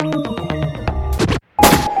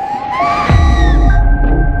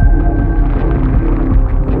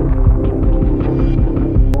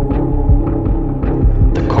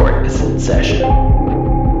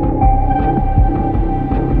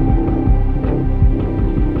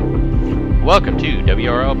welcome to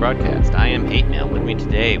WRL Broadcast. I am Hate Mail. With me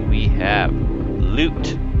today we have Loot.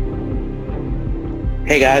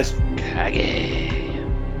 Hey guys. Kage.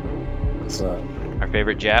 What's up? Our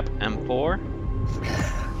favorite Jap, M4.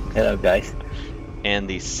 Hello, guys. And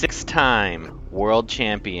the 6-time world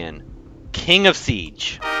champion, King of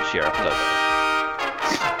Siege, Sheriff Lobo.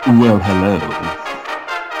 Well, hello.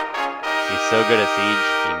 He's so good at Siege,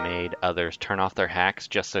 he made others turn off their hacks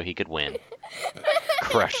just so he could win.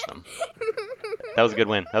 Crush them. That was a good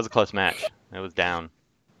win. That was a close match. It was down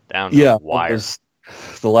to the wire.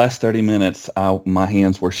 The last 30 minutes, my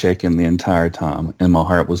hands were shaking the entire time, and my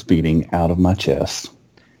heart was beating out of my chest.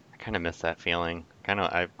 I kind of miss that feeling.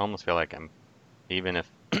 I almost feel like I'm, even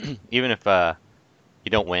if you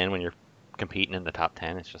don't win when you're competing in the top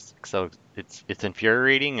 10, it's just so it's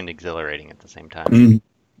infuriating and exhilarating at the same time.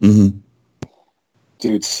 Mm-hmm. Mm-hmm.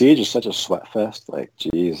 Dude, Siege is such a sweat fest. Like,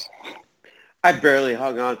 jeez. I barely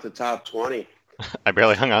hung on to top 20. I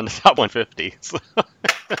barely hung on to top 150. So.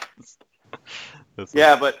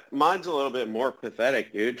 Yeah, but mine's a little bit more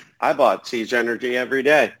pathetic, dude. I bought Siege Energy every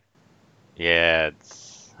day. Yeah,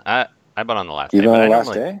 I bought on the last Even day. on the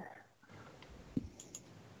last day?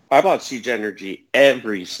 I bought Siege Energy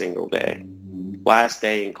every single day. Last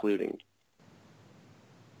day including.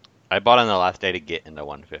 I bought on the last day to get into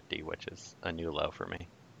 150, which is a new low for me.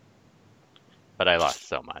 But I lost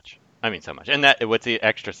so much. And what's the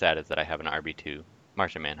extra sad is that I have an RB2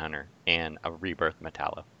 Martian Manhunter and a Rebirth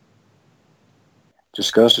Metallo.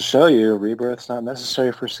 Just goes to show you, Rebirth's not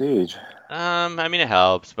necessary for Siege. It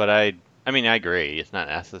helps, but I agree. It's not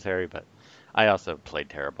necessary, but I also played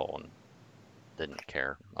terrible and didn't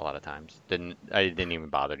care a lot of times. I didn't even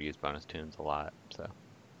bother to use bonus tunes a lot, so.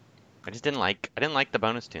 I didn't like the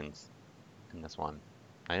bonus tunes in this one.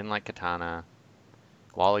 I didn't like Katana.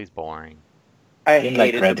 Wally's boring. I You didn't like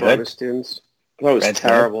hated Red the Hood? bonus tunes. That was Red Hood?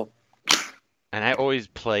 terrible. And I always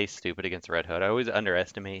play stupid against Red Hood. I always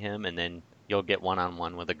underestimate him, and then you'll get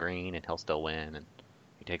one-on-one with a green, and he'll still win, and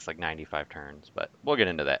he takes like 95 turns. But we'll get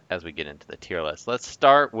into that as we get into the tier list. Let's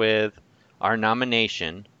start with our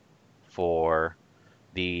nomination for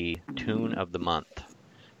the Tune of the Month.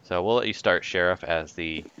 So we'll let you start, Sheriff, as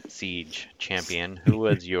the Siege champion. Who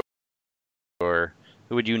would you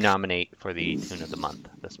nominate for the Tune of the Month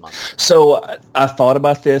this month? So I thought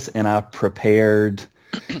about this, and I prepared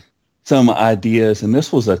some ideas, and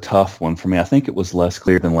this was a tough one for me. I think it was less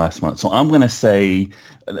clear than last month. So I'm going to say,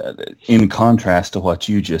 in contrast to what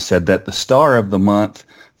you just said, that the star of the month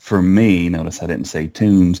for me, notice I didn't say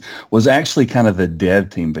tunes, was actually kind of the dev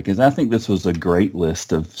team, because I think this was a great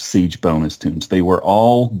list of Siege bonus tunes. They were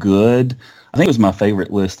all good. I think it was my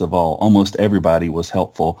favorite list of all. Almost everybody was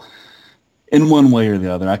helpful in one way or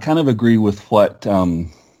the other. I kind of agree with what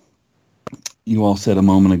you all said a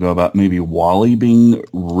moment ago about maybe Wally being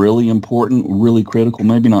really important, really critical,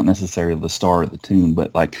 maybe not necessarily the star of the tune,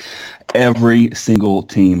 but like every single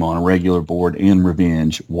team on a regular board in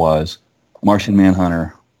Revenge was Martian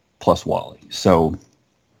Manhunter plus Wally. So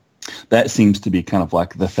that seems to be kind of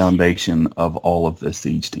like the foundation of all of the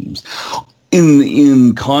Siege teams.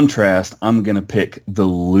 In contrast, I'm going to pick the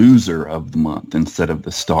loser of the month instead of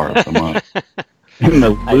the star of the month. And the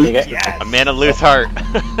loser, A man of loose heart.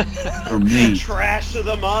 for me, Trash of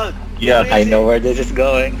the month. yeah, I know where this is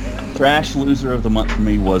going. trash loser of the month for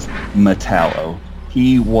me was Metallo.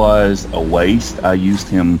 He was a waste. I used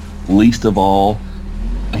him least of all.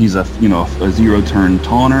 He's a zero-turn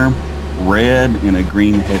taunter, red in a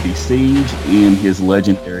green heavy siege, and his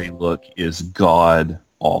legendary look is god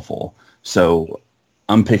awful. So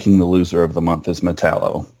I'm picking the loser of the month as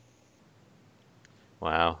Metallo.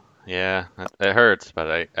 Wow. Yeah, it hurts,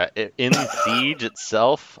 but in Siege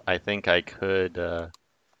itself, I think I could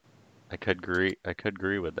agree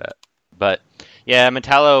with that. But yeah,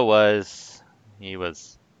 Metallo was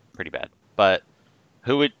pretty bad. But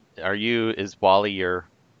is Wally your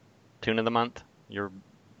Tune of the Month? Your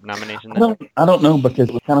nomination? I don't know, because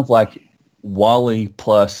it was kind of like Wally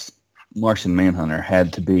plus Martian Manhunter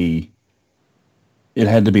had to be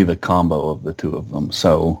the combo of the two of them.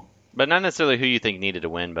 So, But not necessarily who you think needed to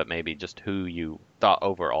win, but maybe just who you thought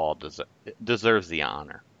overall deserves the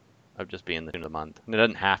honor of just being the Tune of the Month. And it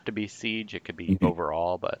doesn't have to be Siege; it could be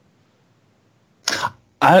overall. But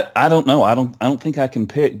I don't know. I don't think I can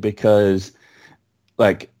pick, because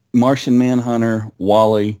like Martian Manhunter,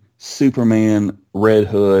 Wally, Superman, Red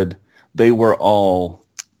Hood, they were all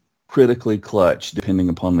critically clutch depending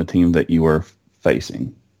upon the team that you were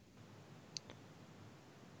facing.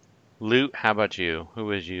 Loot, how about you? Who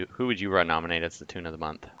would you nominate as the Tune of the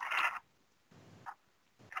Month?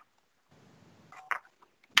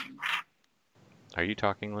 Are you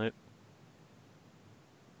talking, Loot?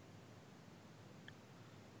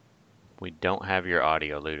 We don't have your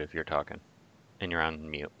audio, Lute, if you're talking. And you're on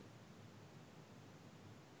mute.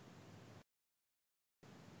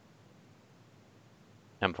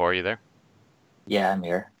 M4, are you there? Yeah, I'm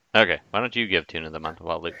here. Okay, why don't you give Tune of the Month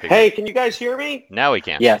while Lute figures. Hey, can you guys hear me? Now we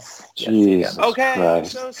can. Yes. Jesus Okay, I'm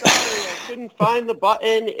Christ. so sorry. I couldn't find the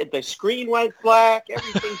button. The screen went black.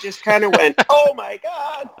 Everything just kind of went, oh my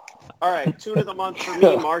God. All right, Tune of the Month for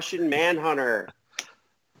me, Martian Manhunter.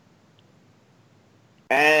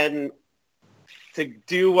 And to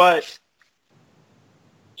do what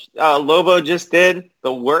Lobo just did,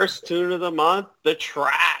 the worst Tune of the Month, the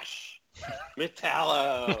trash.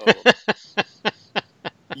 Metallo.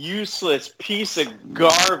 Useless piece of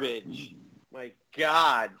garbage. My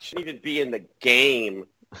God, shouldn't even be in the game.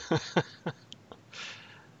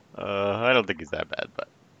 I don't think he's that bad, but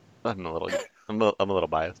I'm a little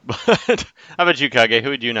biased. But how about you, Kage? Who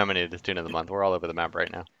would you nominate as Tune of the Month? We're all over the map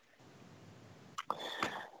right now.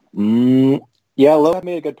 Yeah, Lowe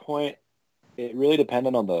made a good point. It really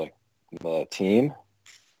depended on the team.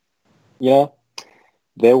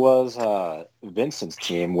 There was Vincent's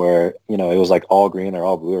team where, it was like all green or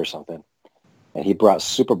all blue or something. And he brought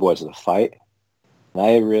Superboy to the fight. And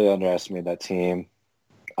I really underestimated that team.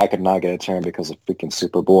 I could not get a turn because of freaking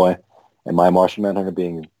Superboy and my Martian Manhunter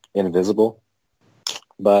being invisible.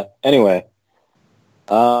 But anyway,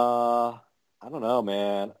 I don't know,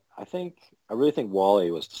 man. I really think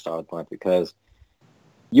Wally was the star of the point because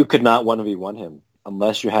you could not 1v1 him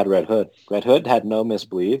unless you had Red Hood. Red Hood had no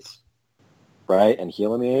misbleeds, right, and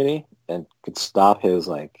heal immunity, and could stop his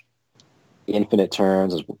infinite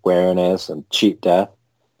turns, his awareness, and cheat death.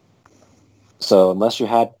 So unless you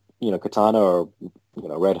had Katana or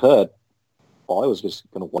Red Hood, Wally was just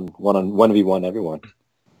going to 1v1 everyone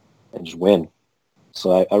and just win.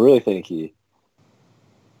 So I really think he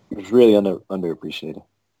was really underappreciated.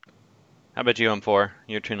 How about you, M4?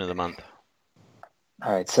 Your Tune of the Month.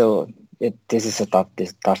 All right, so this is a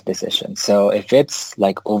tough decision. So if it's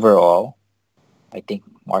overall, I think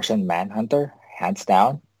Martian Manhunter, hands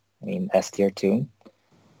down. I mean, S tier tune.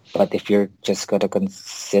 But if you're just going to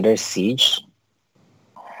consider Siege,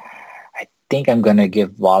 I think I'm going to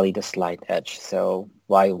give Wally the slight edge. So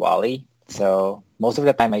why Wally? So most of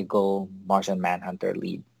the time I go Martian Manhunter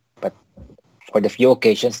lead. But for the few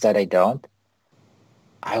occasions that I don't,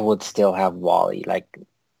 I would still have Wally. I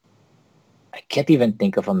can't even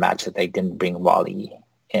think of a match that I didn't bring Wally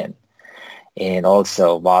in. And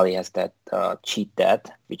also, Wally has that cheat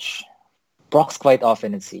death, which procs quite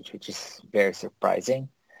often in Siege, which is very surprising.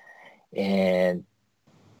 And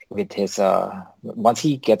with his, once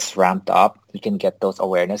he gets ramped up, he can get those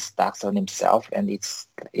awareness stacks on himself, and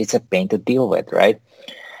it's a pain to deal with, right?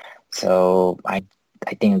 So I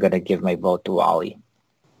think I'm going to give my vote to Wally.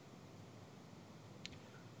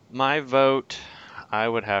 My vote, I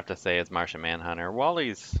would have to say, is Martian Manhunter.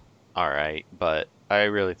 Wally's all right, but I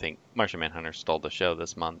really think Martian Manhunter stole the show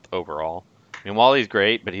this month overall. I mean, Wally's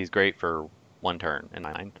great, but he's great for one turn in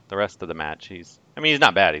my mind. The rest of the match, he's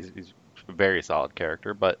not bad. He's a very solid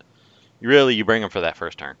character, but you bring him for that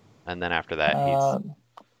first turn, and then after that,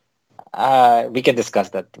 we can discuss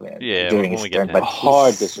that during his turn. But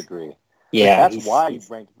hard disagree. Yeah, that's why you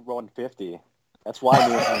ranked 150. That's why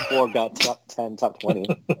me and 4 got top 10, top 20.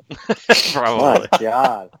 Probably. My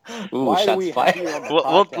God. Ooh, why do shots we fired. have you on the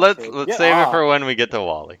Well, podcast? let's save it for when we get to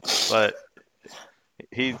Wally. But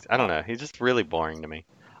I don't know. He's just really boring to me.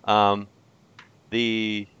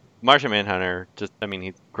 The Martian Manhunter, he's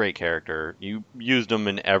a great character. You used him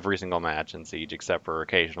in every single match in Siege except for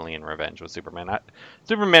occasionally in Revenge with Superman.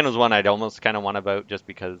 Superman was one I'd almost kind of want to vote just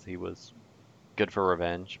because he was good for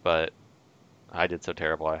Revenge, but I did so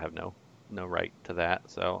terrible I have no right to that.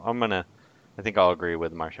 So I think I'll agree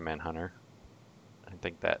with Martian Manhunter. I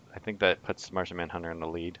think that puts Martian Manhunter in the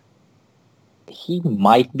lead. He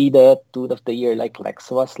might be the Tune of the Year like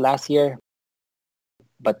Lex was last year.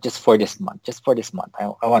 But just for this month,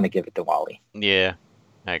 I want to give it to Wally. Yeah,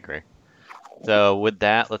 I agree. So with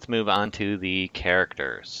that, let's move on to the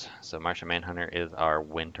characters. So Martian Manhunter is our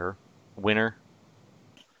winner.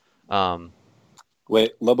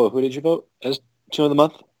 Wait, Lobo, who did you vote as Tune of the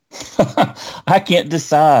Month? I can't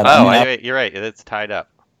decide. Wait, you're right. It's tied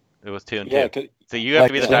up. It was 2 and 2. So you have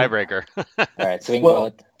to be the tiebreaker. All right, swing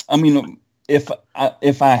vote. If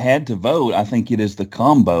I had to vote, I think it is the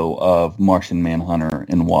combo of Martian Manhunter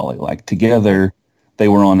and Wally. Together, they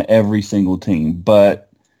were on every single team. But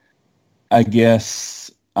I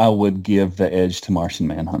guess I would give the edge to Martian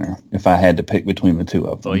Manhunter if I had to pick between the two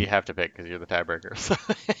of them. Well, you have to pick because you're the tiebreaker.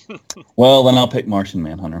 Well, then I'll pick Martian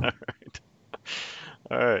Manhunter.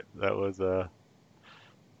 All right. That was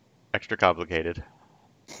extra complicated.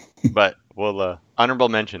 But we'll honorable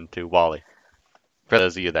mention to Wally for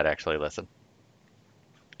those of you that actually listen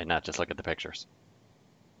and not just look at the pictures.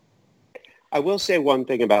 I will say one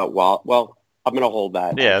thing about Wally. Well, I'm going to hold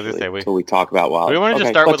that Yeah, I was gonna actually say until we talk about Wally. we want to just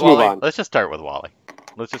Okay, start with let's move Wally. on. Let's just start with Wally.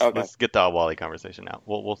 Okay. Let's get the Wally conversation out.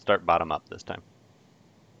 We'll start bottom up this time.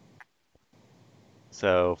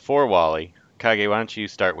 So for Wally, Kage, why don't you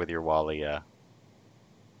start with your Wally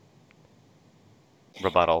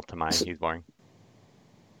rebuttal to mine? He's boring.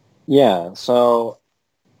 Yeah, so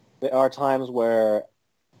there are times where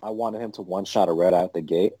I wanted him to one-shot a Red out the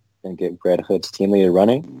gate and get Red Hood's team leader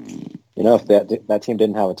running. You know, if that team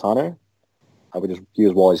didn't have a Taunter, I would just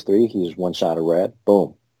use Wally's 3. He just one-shot a Red.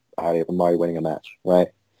 Boom. I'm already winning a match, right?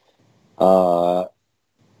 But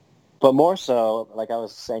more so, like I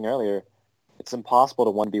was saying earlier, it's impossible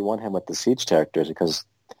to 1v1 him with the Siege characters because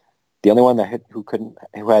the only one who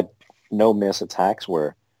had no miss attacks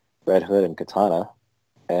were Red Hood and Katana.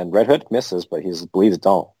 And Red Hood misses, but his bleeds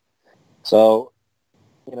don't. So,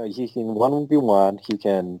 you know, he can 1v1, he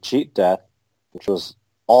can cheat death, which was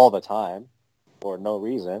all the time, for no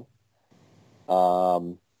reason. I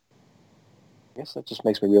guess that just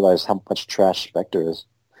makes me realize how much trash Spectre is.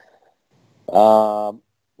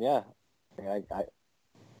 Yeah.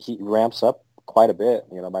 He ramps up quite a bit.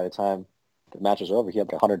 You know, by the time the match is over, he had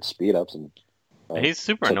like 100 speed-ups. And He's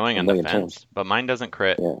super took annoying a in million defense, turns. but mine doesn't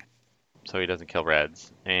crit, Yeah. so he doesn't kill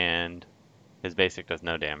Reds, and his basic does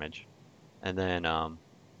no damage. And then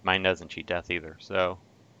mine doesn't cheat death either, so...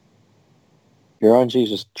 Your RNG is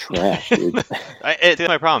just trash, dude. It's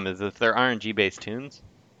my problem is if they're RNG-based tunes,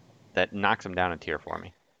 that knocks them down a tier for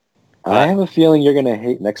me. I have a feeling you're going to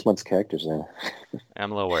hate next month's characters now.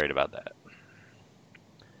 I'm a little worried about that.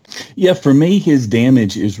 Yeah, for me, his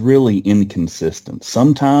damage is really inconsistent.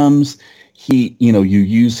 Sometimes you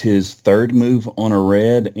use his third move on a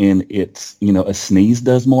Red and it's, a sneeze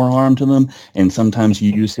does more harm to them. And sometimes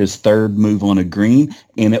you use his third move on a green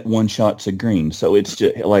and it one-shots a green. So it's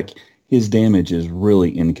just like his damage is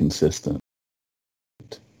really inconsistent.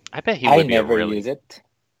 I bet he would be never really... use it.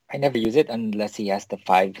 I never use it unless he has the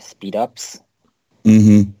 5 speed ups.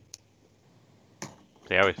 Mm-hmm.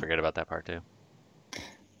 See, I always forget about that part too.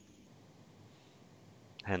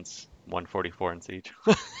 Hence 144 in Siege.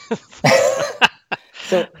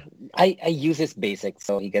 So I use his basic,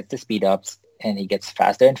 so he gets the speed ups and he gets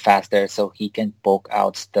faster and faster, so he can poke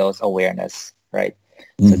out those awareness, right?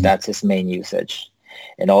 Mm-hmm. So that's his main usage.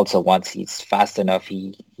 And also once he's fast enough,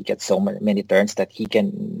 he gets so many turns that he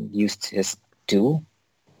can use his 2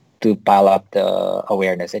 to pile up the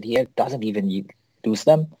awareness, and he doesn't even lose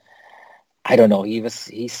them. I don't know.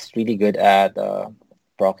 He's really good at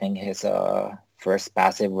proccing his first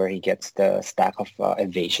passive where he gets the stack of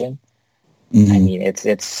evasion. Mm-hmm. I mean,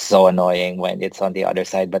 it's so annoying when it's on the other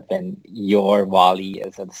side, but when your Wally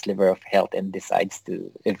is a sliver of health and decides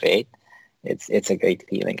to evade, it's a great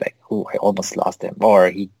feeling. Like, oh, I almost lost him,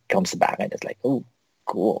 or he comes back and it's like, oh,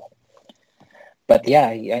 cool. But yeah,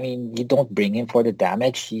 I mean, you don't bring him for the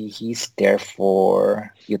damage. He's there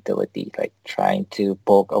for utility, like trying to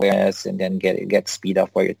poke awareness and then get speed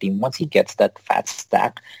up for your team. Once he gets that fat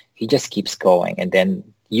stack, he just keeps going, and then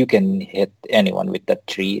you can hit anyone with that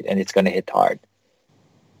 3, and it's gonna hit hard.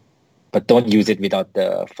 But don't use it without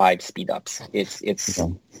the 5 speed ups. It's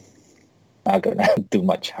not gonna do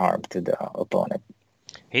much harm to the opponent.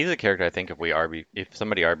 He's a character I think if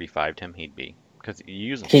somebody RB5'd him, he'd be. Because you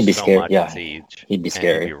use him He'd be so scary, much yeah. in Siege. He'd be and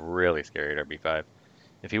scary. He'd be really scary at RB5.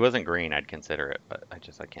 If he wasn't green, I'd consider it, but I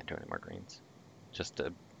can't do any more greens. Just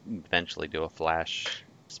to eventually do a flash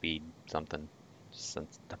speed something, just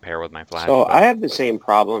to pair with my flash. So but I have the same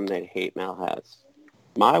problem that Hate Mail has.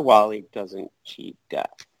 My Wally doesn't cheat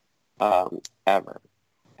death, ever.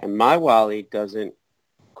 And my Wally doesn't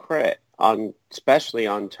crit, especially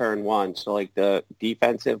on turn 1. So like the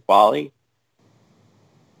defensive Wally,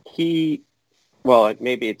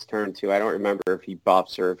 maybe it's turn 2. I don't remember if he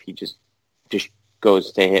buffs or if he just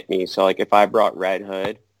goes to hit me. So like if I brought Red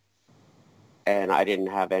Hood and I didn't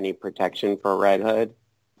have any protection for Red Hood,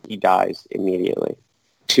 he dies immediately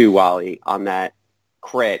to Wally on that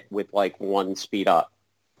crit with like 1 speed up,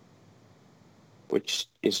 which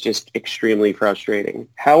is just extremely frustrating.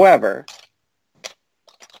 However,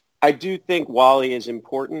 I do think Wally is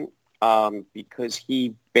important because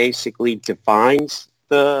he basically defines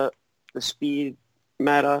the speed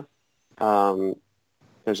meta.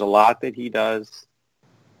 There's a lot that he does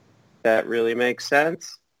that really makes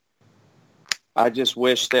sense. I just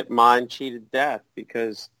wish that mine cheated death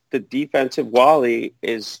because the defensive Wally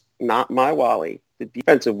is not my Wally. The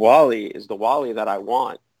defensive Wally is the Wally that I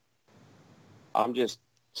want. I'm just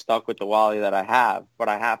stuck with the Wally that I have, but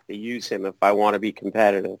I have to use him if I want to be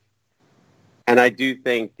competitive. And I do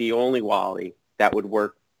think the only Wally that would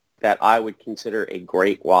work, that I would consider a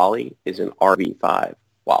great Wally, is an RB5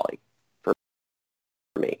 Wally for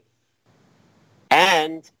me.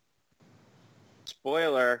 And,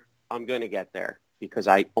 spoiler, I'm going to get there because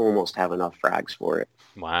I almost have enough frags for it.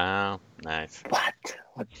 Wow, nice. What?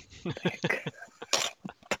 What the heck?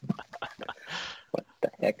 What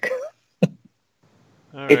the heck?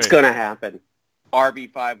 All It's right. going to happen.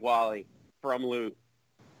 RB5 Wally from Loot.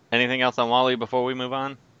 Anything else on Wally before we move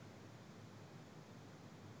on?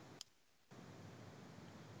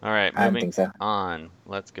 All right, I don't moving think so. on.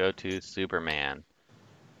 Let's go to Superman.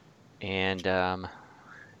 And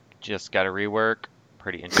just got a rework.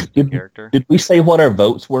 Pretty interesting character. Did we say what our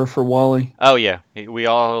votes were for Wally? Oh yeah, we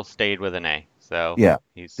all stayed with an A. So Yeah,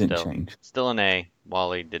 he's didn't change. still an A.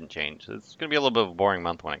 Wally didn't change. It's gonna be a little bit of a boring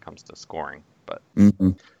month when it comes to scoring. But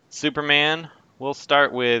Mhm. Superman, we'll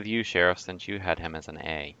start with you, Sheriff, since you had him as an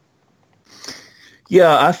A.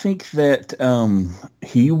 Yeah, I think that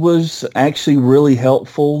he was actually really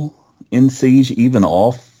helpful in Siege, even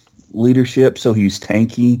off leadership. So he's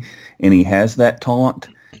tanky, and he has that taunt,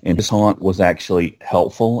 and his taunt was actually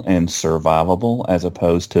helpful and survivable as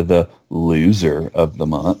opposed to the loser of the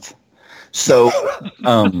month. So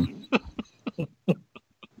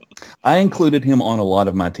I included him on a lot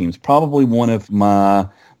of my teams. Probably one of my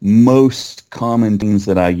most common teams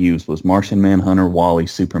that I used was Martian Manhunter, Wally,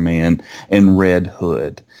 Superman, and Red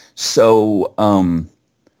Hood. So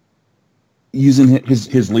using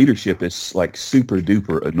his leadership is like super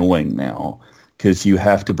duper annoying now because you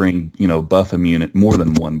have to bring, buff immunity, more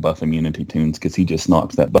than one buff immunity tunes because he just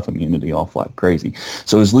knocks that buff immunity off like crazy.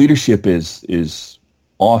 So his leadership is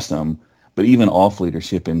awesome. But even off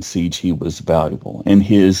leadership in Siege, he was valuable. And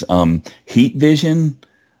his heat vision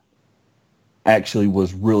actually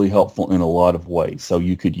was really helpful in a lot of ways. So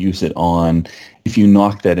you could use it on, if you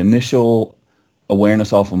knock that initial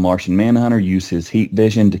awareness off of Martian Manhunter, use his heat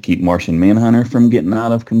vision to keep Martian Manhunter from getting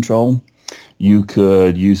out of control. You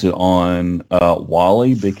could use it on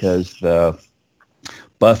Wally because the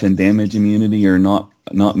buff and damage immunity are not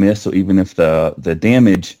missed. So even if the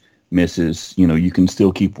damage misses, you can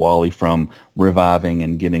still keep Wally from reviving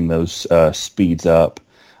and getting those speeds up.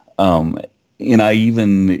 And I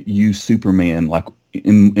even used Superman, like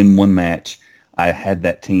in one match, I had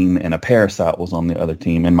that team and a Parasite was on the other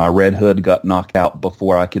team, and my Red Hood got knocked out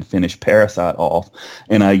before I could finish Parasite off,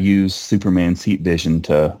 and I used Superman's heat vision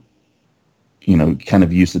to, kind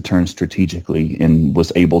of use the turn strategically and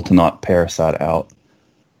was able to knock Parasite out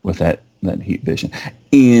with that heat vision.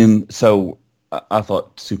 And so I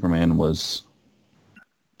thought Superman was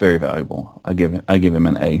very valuable. I give him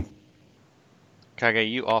an A. Kage,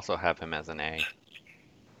 you also have him as an A.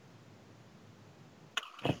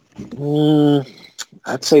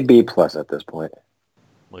 I'd say B plus at this point.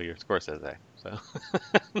 Well, your score says A, so.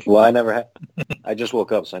 Well, I just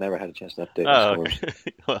woke up, so I never had a chance to update my scores.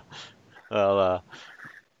 Okay. well,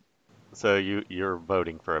 so you're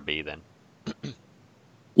voting for a B then.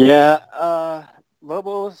 Yeah,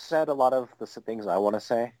 Lobo said a lot of the things I want to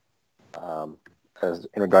say, as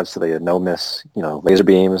in regards to the no miss, laser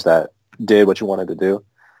beams that did what you wanted to do.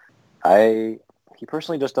 He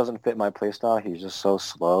personally just doesn't fit my playstyle. He's just so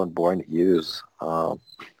slow and boring to use.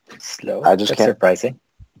 Slow? I just That's can't. surprising.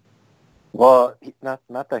 Well,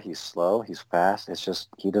 not that he's slow. He's fast. It's just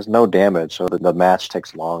he does no damage, so the match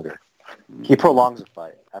takes longer. He prolongs the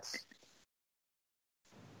fight. That's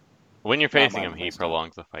When you're Not facing my him, he playstyle.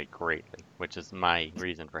 prolongs the fight greatly, which is my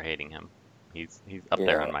reason for hating him. He's up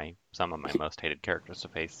there Yeah. on some of my most hated characters to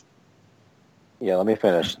face. Yeah, let me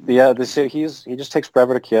finish. Yeah, he just takes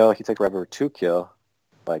forever to kill. He takes forever to kill,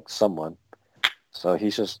 like someone. So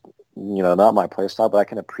he's just, not my playstyle, but I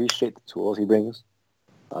can appreciate the tools he brings.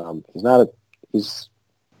 He's not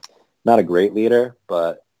a great leader,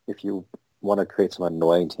 but if you want to create some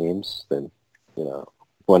annoying teams, then,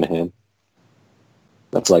 one him.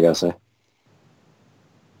 That's all I gotta say.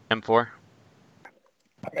 M4?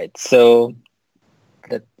 All right, so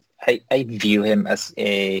I view him as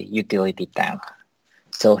a utility tank.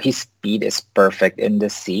 So his speed is perfect in the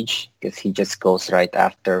Siege because he just goes right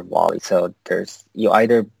after Wally. So you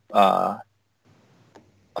either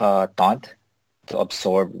taunt to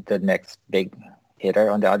absorb the next big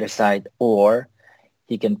hitter on the other side, or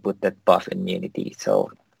he can put that buff immunity.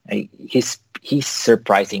 So he's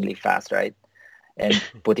surprisingly fast, right? And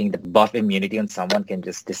putting the buff immunity on someone can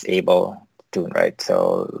just disable Toon, right?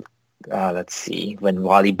 So let's see. When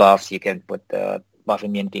Wally buffs, you can put the buff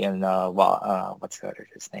immunity on what's the other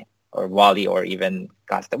his name? Or Wally or even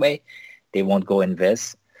Castaway. They won't go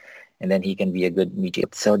invis. And then he can be a good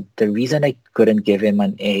mediate. So the reason I couldn't give him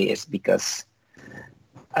an A is because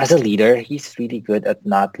As a leader, he's really good at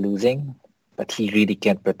not losing, but he really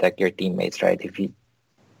can't protect your teammates, right? If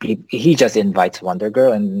he just invites Wonder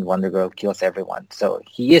Girl and Wonder Girl kills everyone. So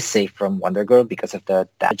he is safe from Wonder Girl because of the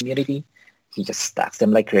damage immunity. He just stacks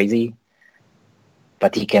them like crazy,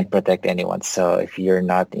 but he can't protect anyone. So if you're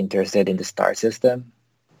not interested in the star system,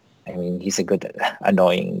 I mean, he's a good,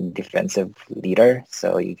 annoying defensive leader.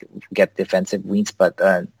 So you get defensive wins, but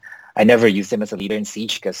I never used him as a leader in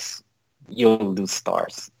Siege because you'll lose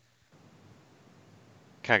stars.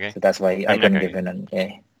 Kage. So that's why I I'm not couldn't Kage. give him an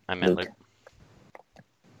A. I meant Luke.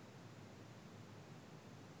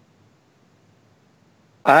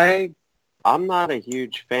 Luke. I'm not a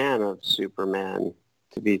huge fan of Superman,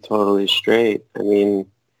 to be totally straight. I mean,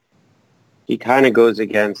 he kind of goes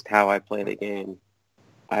against how I play the game.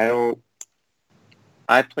 I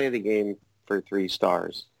play the game for 3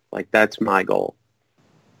 stars. Like, that's my goal.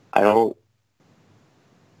 I don't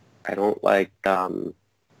like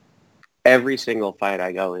every single fight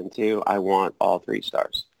I go into, I want all 3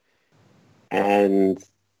 stars. And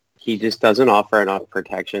he just doesn't offer enough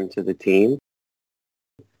protection to the team.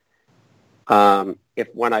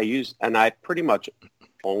 I pretty much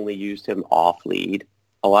only used him off lead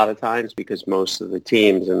a lot of times because most of the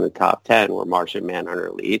teams in the top 10 were Martian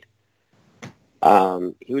Manhunter lead.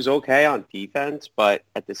 He was okay on defense, but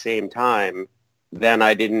at the same time, then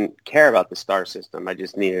I didn't care about the star system. I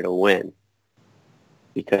just needed a win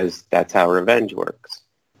because that's how revenge works.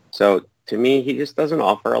 So to me, he just doesn't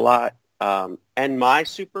offer a lot. And my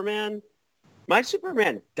Superman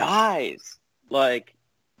dies like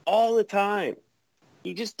all the time.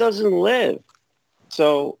 He just doesn't live.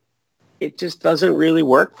 So it just doesn't really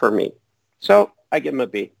work for me. So I give him a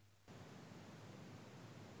B.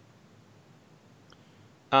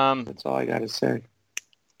 That's all I got to say.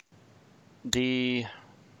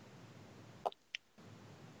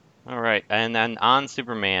 All right, and then on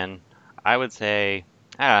Superman, I would say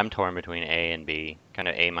I'm torn between A and B, kind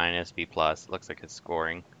of A minus, B plus. Looks like his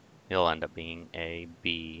scoring, he'll end up being a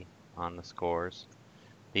B on the scores.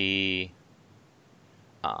 You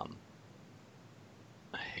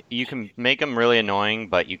can make him really annoying,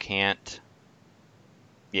 but you can't.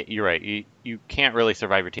 Yeah, you're right. You can't really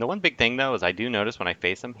survive your team. The one big thing though is I do notice when I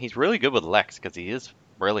face him, he's really good with Lex because he is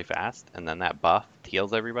really fast, and then that buff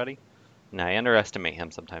heals everybody. And I underestimate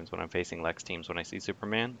him sometimes when I'm facing Lex teams when I see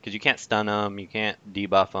Superman because you can't stun him, you can't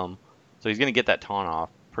debuff him, so he's gonna get that taunt off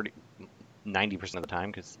pretty 90% of the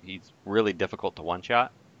time because he's really difficult to one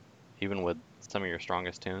shot, even with some of your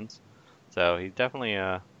strongest tunes. So he's definitely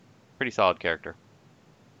a pretty solid character,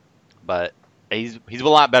 but he's a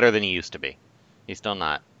lot better than he used to be. He's still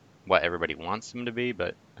not what everybody wants him to be,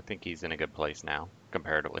 but I think he's in a good place now,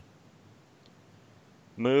 comparatively.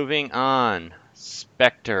 Moving on,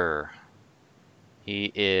 Spectre.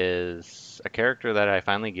 He is a character that I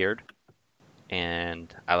finally geared,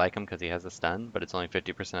 and I like him because he has a stun, but it's only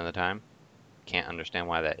 50% of the time. Can't understand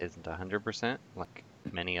why that isn't 100%, like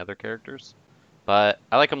many other characters. But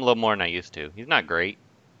I like him a little more than I used to. He's not great.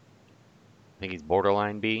 I think he's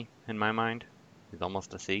borderline B in my mind. He's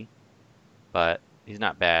almost a C. But he's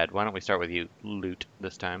not bad. Why don't we start with you, Loot,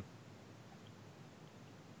 this time?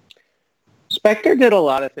 Spectre did a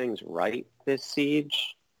lot of things right this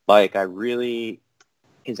siege. Like,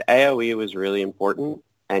 his AoE was really important,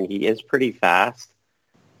 and he is pretty fast.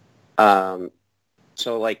 So,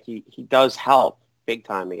 like, he does help big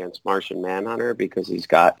time against Martian Manhunter because he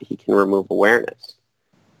can remove awareness.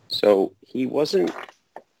 So it wasn't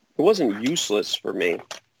useless for me.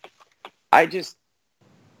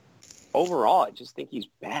 Overall, I just think he's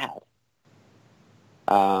bad.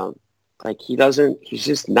 He's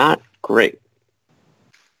just not great.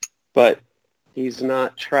 But he's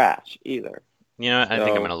not trash either. You know, I think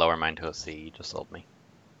I'm going to lower mine to a C. You just sold me.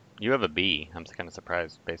 You have a B. I'm kind of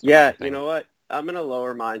surprised based on Yeah, you know what? I'm going to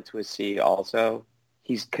lower mine to a C also.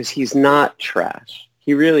 Because he's not trash.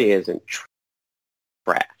 He really isn't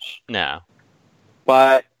trash. No.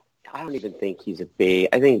 But I don't even think he's a B.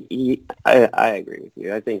 I think I agree with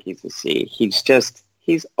you. I think he's a C. He's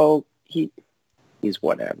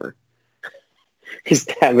whatever. His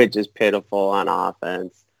damage is pitiful on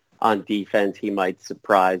offense. On defense, he might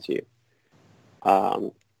surprise you.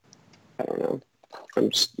 I don't know.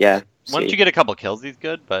 Once you get a couple kills, he's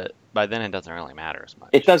good, but by then it doesn't really matter as much.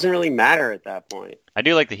 It doesn't really matter at that point. I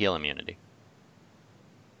do like the heal immunity.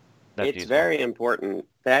 It's very important.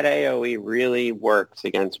 That AoE really works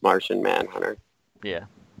against Martian Manhunter. Yeah.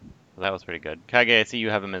 Well, that was pretty good. Kage, I see you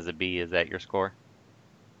have him as a B. Is that your score?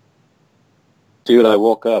 Dude, I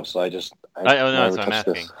woke up, so no, that's what I'm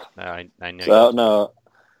asking. I know. So, no,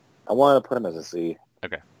 I wanted to put him as a C.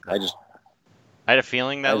 Okay. I had a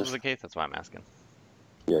feeling that was the case. That's why I'm asking.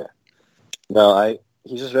 No,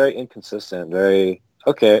 he's just very inconsistent. Very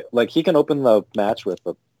okay. Like he can open the match with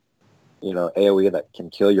a AOE that can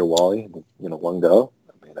kill your Wally, one go.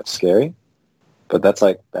 I mean that's scary, but that's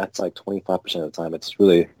like 25% of the time. It's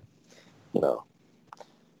really,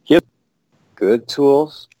 he has good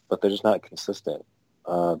tools, but they're just not consistent.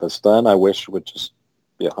 The stun I wish would just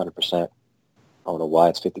be 100%. I don't know why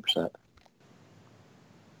it's 50%.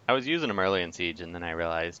 I was using him early in Siege, and then I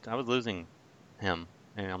realized I was losing him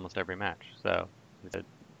in almost every match. So I said,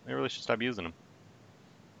 I really should stop using him.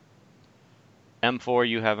 M4,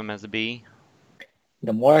 you have him as a B.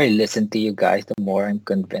 The more I listen to you guys, the more I'm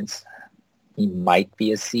convinced he might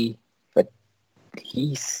be a C. But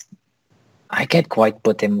I can't quite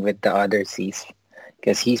put him with the other Cs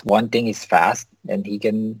because he's fast and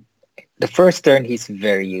the first turn he's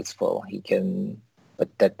very useful. He can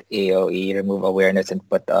put that AOE, remove awareness, and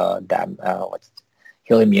put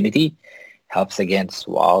heal immunity. Helps against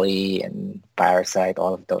Wally and Parasite,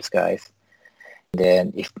 all of those guys.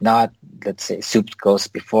 Then if not, let's say Soup goes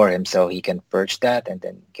before him so he can purge that and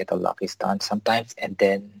then get a lucky stun sometimes. And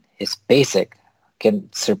then his basic can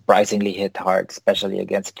surprisingly hit hard, especially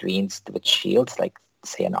against greens with shields like,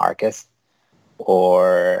 say, an Arcus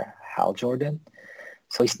or Hal Jordan.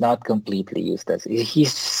 So he's not completely useless.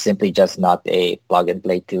 He's simply just not a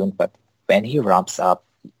plug-and-play tune, but when he ramps up,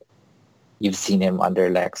 you've seen him under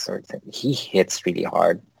Lex, or he hits really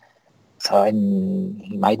hard. So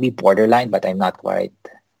he might be borderline, but I'm not quite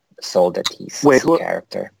sold that he's a C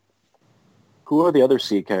character. Who are the other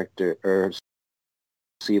C character or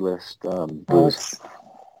C list boosts?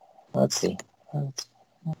 Let's see. I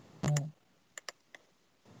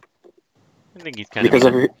think he's kind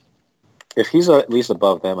of if he's at least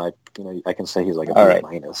above them, I can say he's like a B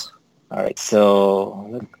minus. All right,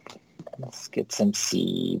 so let's get some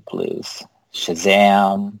C blues.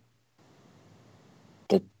 Shazam.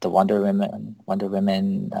 The Wonder Women.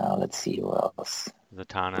 Let's see who else.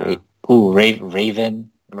 Zatanna.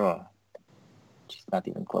 Raven. Oh, she's not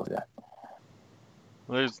even close to that.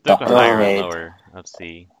 Well, there's a higher and lower of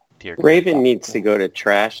C tier. Raven needs to go to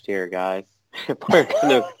trash tier, guys. We're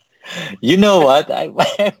gonna. You know what? I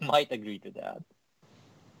might agree to that.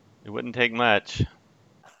 It wouldn't take much.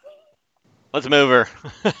 Let's move her.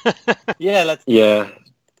 Let's. Yeah,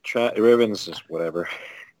 Raven's just whatever.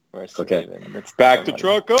 Where's okay. Back to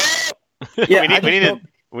truck up. Yeah,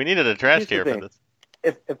 we needed a trash tier for this.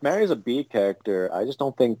 If Mary's a B character, I just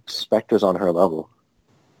don't think Spectre's on her level.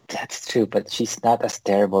 That's true, but she's not as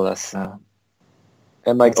terrible as.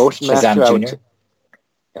 And like Ocean Master,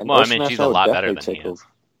 she's a lot better than he is.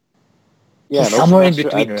 Yeah, somewhere in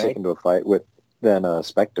between, I'd right? take into a fight than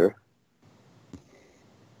Spectre.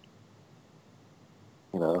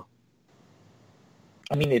 I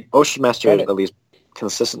mean, Ocean Master at least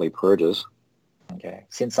consistently purges. Okay,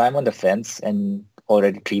 since I'm on the fence and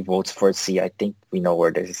already 3 votes for C, I think we know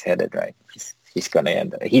where this is headed, right? He's gonna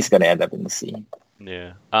end up in the C.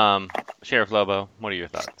 Yeah. Sheriff Lobo, what are your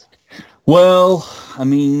thoughts? Well, I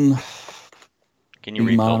mean, can you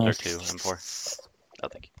refilter to M4? Oh,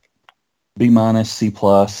 thank you. B minus, C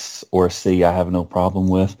plus, or C, I have no problem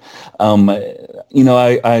with. I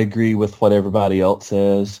agree with what everybody else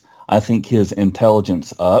says. I think his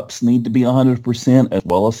intelligence ups need to be 100% as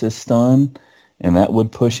well as his stun, and that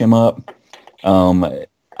would push him up.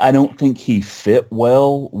 I don't think he fit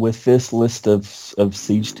well with this list of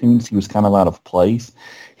Siege tunes. He was kind of out of place.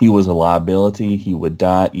 He was a liability. He would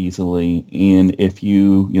die easily. And if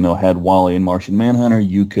you had Wally and Martian Manhunter,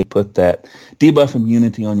 you could put that debuff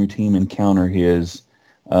immunity on your team and counter his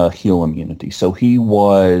heal immunity. So he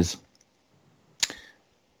was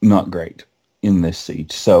not great in this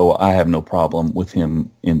Siege. So I have no problem with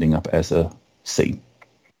him ending up as a C.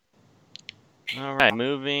 All right,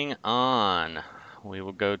 moving on. We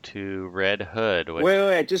will go to Red Hood.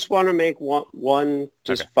 Wait. I just want to make one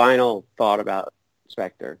final thought about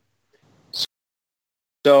Spectre.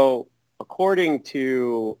 So according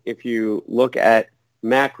to, if you look at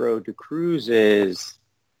Macro DeCruz's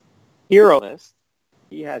hero list,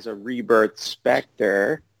 he has a Rebirth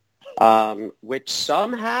Spectre, which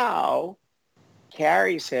somehow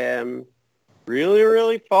carries him really,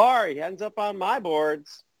 really far. He ends up on my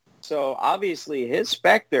boards. So obviously his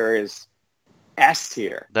Spectre is S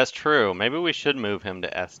tier. That's true. Maybe we should move him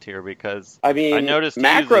to S tier because I noticed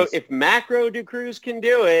Macro. If Macro DeCruz can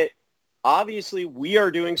do it, obviously we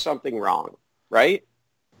are doing something wrong, right?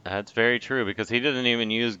 That's very true because he didn't even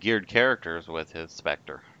use geared characters with his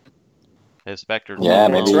Spectre. His Spectre.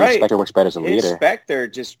 Maybe right. Spectre works better as a leader. His Spectre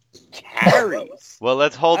just carries. Well,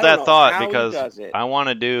 let's hold that thought because I want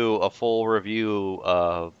to do a full review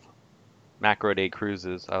of Macro de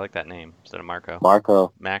Cruises. I like that name instead of Marco.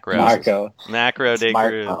 Marco. Macro. Marco. Macro de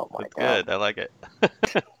Cruz. Oh my That's God. good. I like it.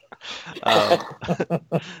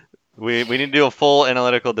 We need to do a full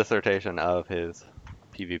analytical dissertation of his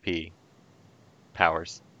PvP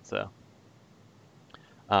powers. So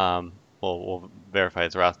we'll verify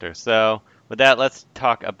his roster. So with that, let's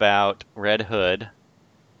talk about Red Hood.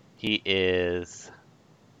 He is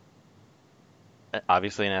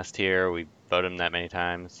obviously an S tier. We voted him that many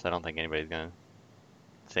times. I don't think anybody's gonna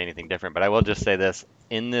say anything different. But I will just say this: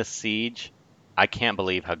 in this siege, I can't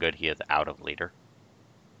believe how good he is out of leader.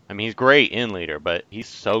 I mean, he's great in leader, but he's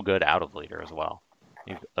so good out of leader as well.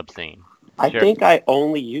 He's obscene. I Sure. think I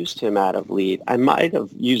only used him out of lead. I might have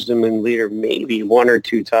used him in leader maybe 1 or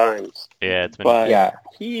 2 times. Yeah, it's been. But Yeah,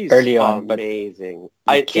 he's early on, but amazing.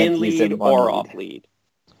 you can't In use lead him on or lead. off lead.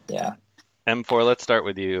 yeah. M4, let's start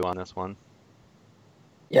with you on this one.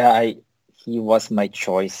 Yeah, he was my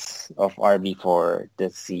choice of RB for the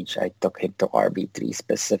siege. I took him to RB3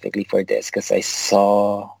 specifically for this because I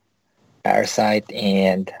saw Parasite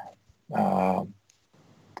and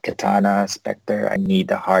Katana, Spectre. I need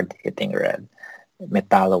a hard-hitting red.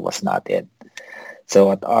 Metallo was not it.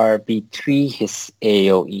 So at RB3, his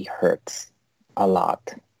AoE hurts a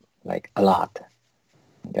lot. Like, a lot.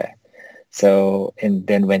 Okay. So, and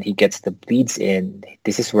then when he gets the bleeds in,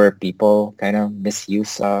 this is where people kind of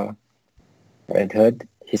misuse Red Hood.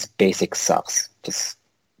 His basic sucks. Just,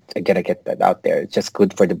 I gotta get that out there. It's just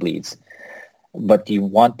good for the bleeds. But you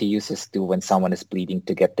want to use this too when someone is bleeding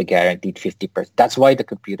to get the guaranteed 50%. That's why the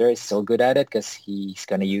computer is so good at it, because he's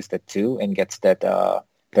going to use the 2 and gets that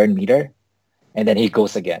turn meter. And then he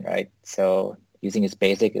goes again, right? So using his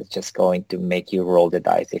basic is just going to make you roll the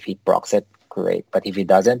dice. If he procs it, great. But if he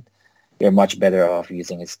doesn't, you're much better off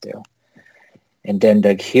using his 2. And then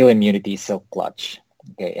the heal immunity is so clutch.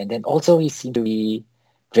 Okay, and then also he seemed to be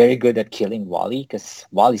very good at killing Wally, because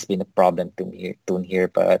Wally's been a problem to here,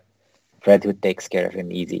 but Red Hood takes care of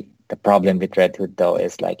him easy. The problem with Red Hood, though,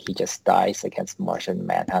 is like he just dies against Martian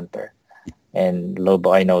Manhunter. And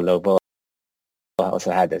Lobo, I know Lobo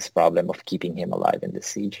also had this problem of keeping him alive in the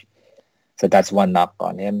siege. So that's one knock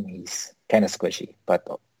on him. He's kind of squishy, but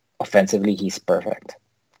offensively, he's perfect.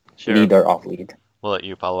 Sure. Lead or off lead. We'll let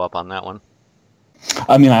you follow up on that one.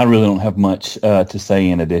 I mean, I really don't have much to say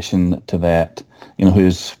in addition to that. You know,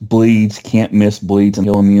 his bleeds, can't miss bleeds, and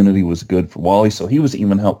heal immunity was good for Wally, so he was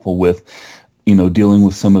even helpful with, you know, dealing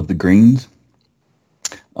with some of the greens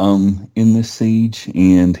in this siege,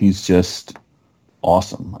 and he's just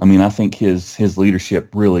awesome. I mean, I think his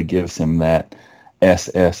leadership really gives him that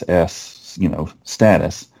SSS, you know,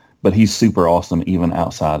 status, but he's super awesome even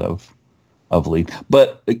outside of lead.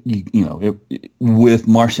 But, you know, with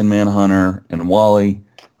Martian Manhunter and Wally,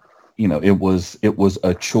 you know, it was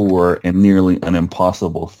a chore and nearly an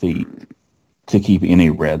impossible feat to keep any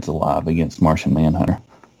Reds alive against Martian Manhunter.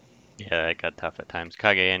 Yeah, it got tough at times.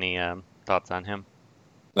 Kage, any thoughts on him?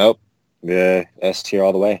 Nope. Yeah, S tier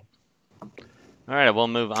all the way. All right, we'll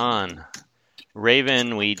move on.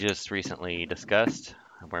 Raven, we just recently discussed.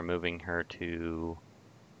 We're moving her to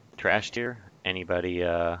trash tier. Anybody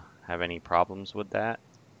have any problems with that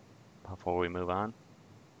before we move on?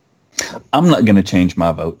 I'm not going to change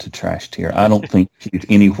my vote to trash tier. I don't think she's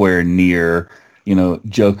anywhere near, you know,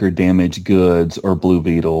 Joker Damage Goods or Blue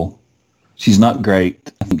Beetle. She's not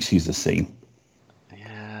great. I think she's a C.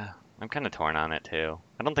 Yeah, I'm kind of torn on it too.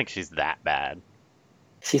 I don't think she's that bad.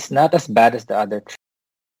 She's not as bad as the other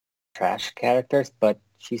trash characters, but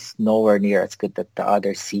she's nowhere near as good as the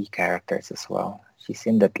other C characters as well. She's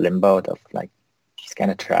in that limbo of like, she's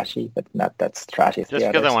kind of trashy, but not that trashy as Just the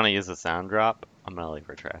because others. I want to use the sound drop, I'm going to leave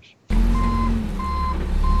her trash.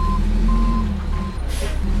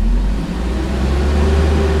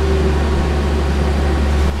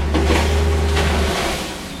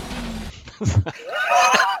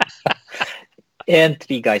 And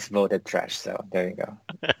 3 guys voted trash, so there you go.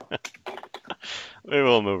 Maybe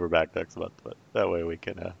we'll move her back next month, but that way we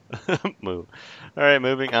can move. All right,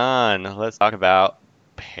 moving on. Let's talk about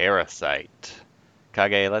Parasite.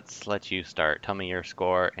 Kage, let's let you start. Tell me your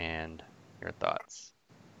score and your thoughts.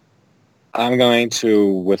 I'm going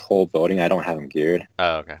to withhold voting. I don't have him geared.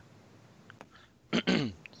 Oh,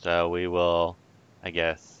 okay. So we will, I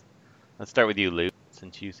guess, let's start with you, Luke,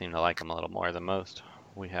 since you seem to like him a little more than most.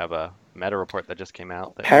 We have a meta report that just came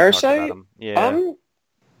out. That talked about Parasite? him. Yeah.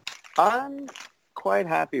 I'm quite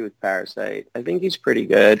happy with Parasite. I think he's pretty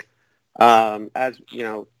good. As you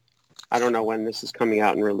know, I don't know when this is coming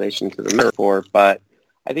out in relation to the metaphor, but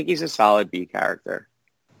I think he's a solid B character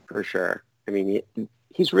for sure. I mean,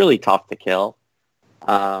 he's really tough to kill.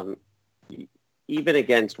 Even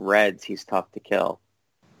against Reds, he's tough to kill.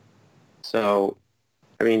 So,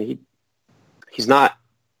 I mean, he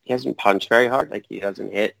hasn't punched very hard, like he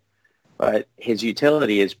doesn't hit, but his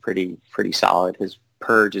utility is pretty solid. His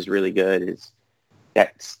purge is really good.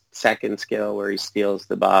 That second skill where he steals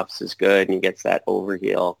the buffs is good, and he gets that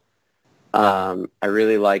overheal. I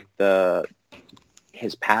really like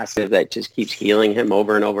his passive that just keeps healing him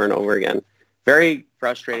over and over and over again. Very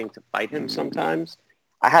frustrating to fight him sometimes.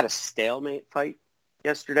 I had a stalemate fight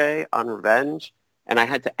yesterday on Revenge, and I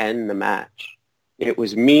had to end the match. It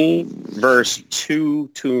was me versus two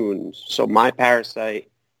Toons. So my Parasite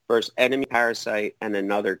versus enemy Parasite and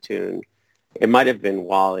another Toon. It might have been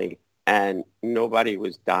Wally, and nobody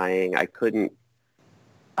was dying. I couldn't.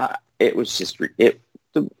 It was just.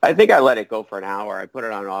 I think I let it go for an hour. I put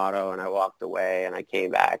it on auto, and I walked away, and I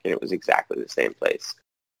came back, and it was exactly the same place.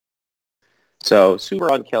 So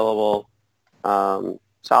super unkillable.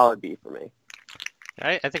 Solid B for me.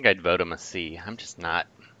 I think I'd vote him a C. I'm just not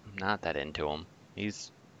that into him. He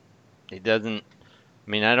doesn't.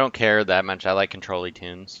 I mean, I don't care that much. I like control-y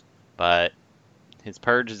tunes, but his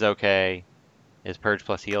purge is okay. His purge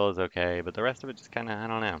plus heal is okay, but the rest of it just kind of, I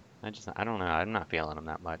don't know. I don't know. I'm not feeling him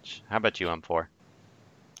that much. How about you, M4?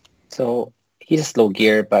 So he's a slow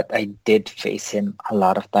gear, but I did face him a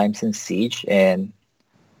lot of times in Siege, and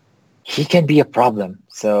he can be a problem.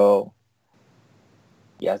 So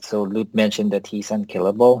yeah, so Luke mentioned that he's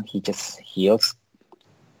unkillable. He just heals.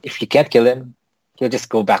 If you can't kill him, he'll just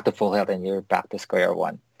go back to full health and you're back to square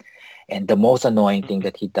one. And the most annoying thing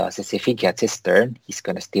that he does is if he gets his turn, he's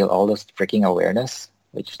going to steal all those freaking awareness,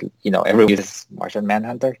 which, everyone uses Martian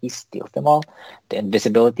Manhunter. He steals them all. The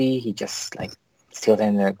invisibility, he just steals them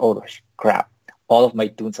and like, oh crap. All of my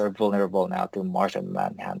tunes are vulnerable now to Martian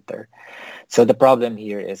Manhunter. So the problem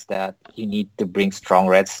here is that you need to bring strong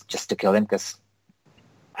reds just to kill him because,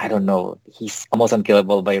 I don't know, he's almost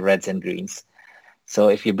unkillable by reds and greens. So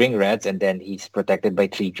if you bring reds and then he's protected by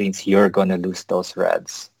 3 greens, you're going to lose those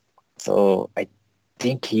reds. So I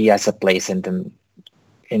think he has a place in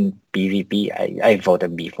PvP. I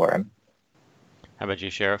voted B for him. How about you,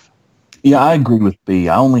 Sheriff? Yeah, I agree with B.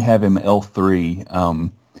 I only have him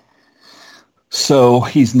L3. So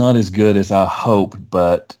he's not as good as I hoped,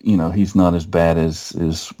 but, he's not as bad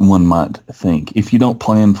as one might think. If you don't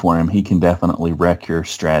plan for him, he can definitely wreck your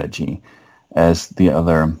strategy, as the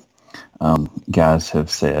other guys have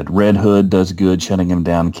said. Red Hood does good, shutting him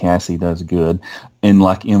down. Cassie does good. And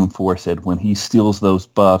like M4 said, when he steals those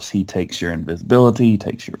buffs, he takes your invisibility, he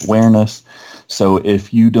takes your awareness. So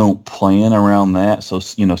if you don't plan around that, so,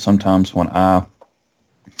 sometimes when I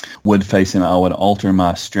would face him, I would alter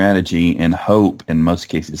my strategy and hope, in most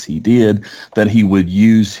cases he did, that he would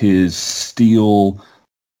use his steal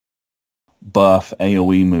buff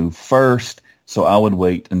AoE move first. So I would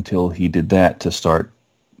wait until he did that to start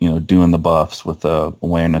doing the buffs with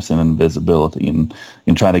awareness and invisibility and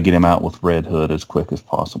try to get him out with Red Hood as quick as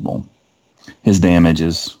possible. His damage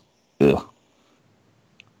is, ugh.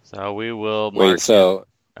 So we will Wait, so...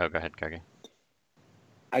 Oh, go ahead, Kage.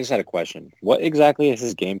 I just had a question. What exactly is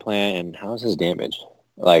his game plan and how is his damage?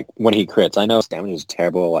 Like, when he crits, I know his damage is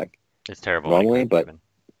terrible, it's terrible normally, but...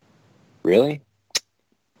 Really?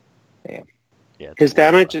 Damn. Yeah, his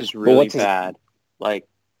damage is really bad.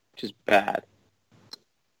 Just bad.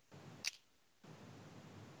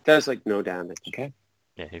 Does no damage. Okay.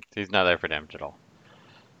 Yeah, he's not there for damage at all.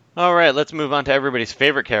 All right, let's move on to everybody's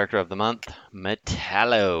favorite character of the month,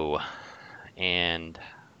 Metallo. And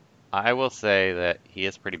I will say that he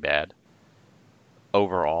is pretty bad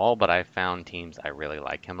overall, but I found teams I really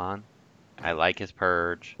like him on. I like his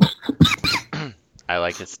purge. I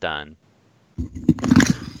like his stun.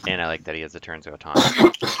 And I like that he has a turn 0 taunt.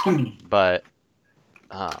 But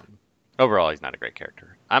overall, he's not a great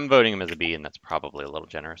character. I'm voting him as a B, and that's probably a little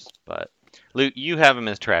generous. But Luke, you have him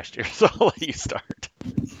as trash tier, so I'll let you start.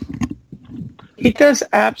 He does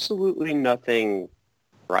absolutely nothing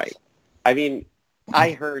right. I mean,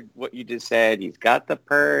 I heard what you just said. He's got the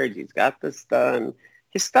purge. He's got the stun.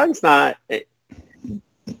 His stun's not... It's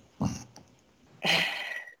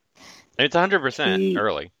 100%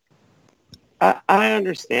 early. I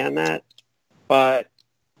understand that, but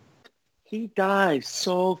he dies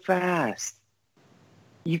so fast.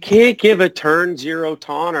 You can't give a turn 0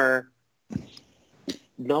 taunter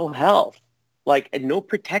no health, and no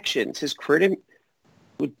protections. His crit...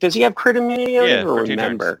 Does he have crit immunity? I don't even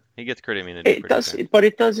remember. Turns. He gets crit immunity. But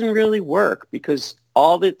it doesn't really work because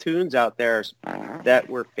all the tunes out there that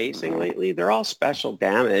we're facing lately, they're all special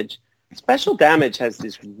damage. Special damage has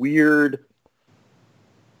this weird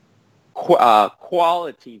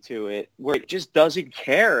quality to it where it just doesn't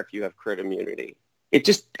care if you have crit immunity. It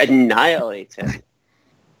just annihilates him.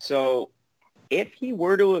 So if he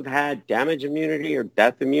were to have had damage immunity or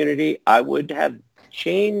death immunity, I would have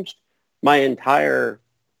changed my entire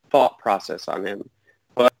thought process on him.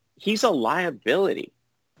 But he's a liability.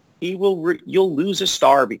 You'll lose a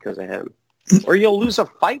star because of him, or you'll lose a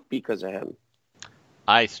fight because of him.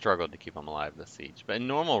 I struggled to keep him alive this siege, but in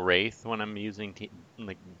normal Wraith, when I'm using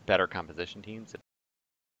like better composition teams, it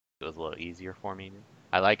was a little easier for me.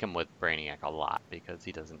 I like him with Brainiac a lot because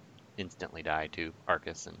he doesn't instantly die to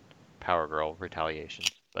Arcus and Power Girl retaliation.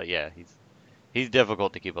 But yeah, he's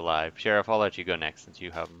difficult to keep alive. Sheriff, I'll let you go next since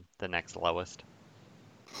you have him the next lowest.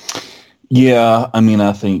 Yeah, I mean,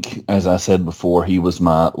 I think, as I said before, he was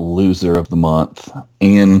my loser of the month.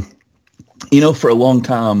 And, for a long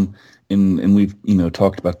time, and we've,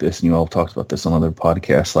 talked about this, and you all talked about this on other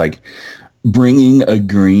podcasts, like, bringing a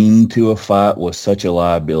green to a fight was such a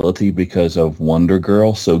liability because of Wonder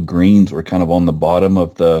Girl. So greens were kind of on the bottom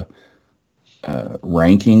of the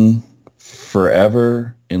ranking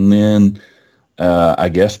forever. And then I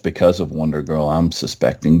guess because of Wonder Girl, I'm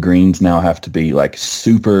suspecting greens now have to be like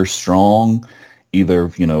super strong, either,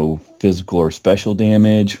 physical or special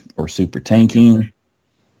damage or super tanking.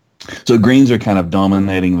 So greens are kind of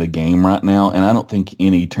dominating the game right now, and I don't think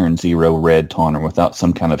any turn 0 red Taunter without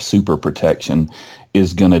some kind of super protection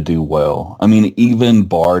is going to do well. I mean, even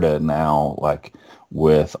Barda now, like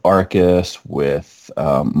with Arcus, with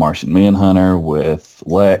Martian Manhunter, with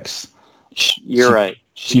Lex, You're right.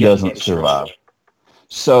 She doesn't survive.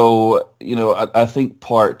 So, I think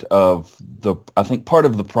part of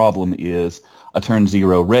the problem is a turn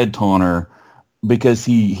 0 red Taunter, because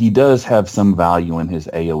he does have some value in his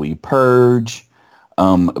AoE purge,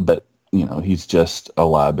 but he's just a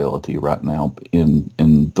liability right now in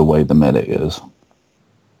the way the meta is.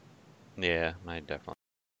 Yeah, I definitely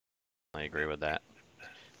agree with that.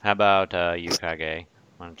 How about Yukage?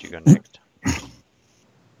 Why don't you go next?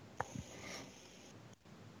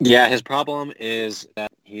 Yeah, his problem is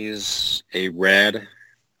that he's a red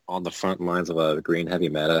on the front lines of a green heavy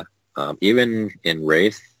meta. Even in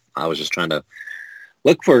Wraith, I was just trying to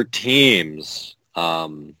look for teams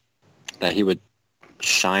that he would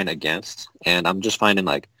shine against, and I'm just finding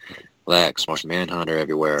like Lex, Martian Manhunter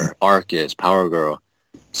everywhere, Arcus, Power Girl.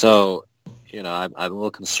 So, I'm a little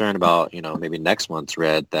concerned about maybe next month's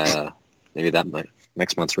red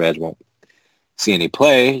next month's red won't see any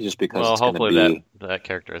play just because it's going to be. That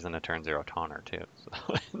character isn't a turn 0 Taunter too.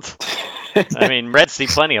 So I mean, Reds see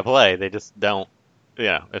plenty of play. They just don't.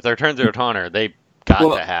 If they're turn 0 Taunter, they got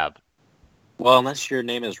to have. Well, unless your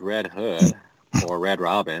name is Red Hood or Red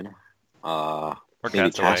Robin, or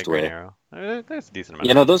maybe Castaway. Green Arrow. There's a decent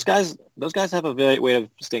amount. Those guys have a very way of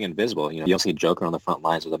staying invisible. You don't see Joker on the front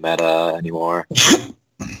lines of the meta anymore.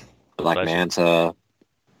 Black Manta.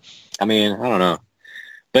 I mean, I don't know,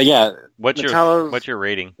 but yeah. What's your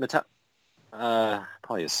rating?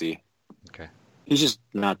 Probably a C. Okay. He's just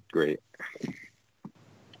not great.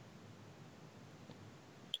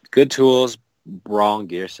 Good tools, wrong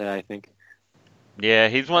gear set, I think. Yeah,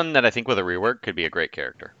 he's one that I think with a rework could be a great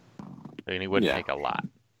character. I mean, he wouldn't take a lot.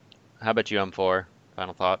 How about you, M4?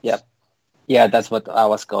 Final thoughts? Yep. Yeah, that's what I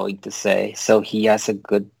was going to say. So he has a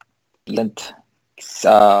good, decent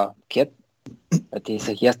kit, but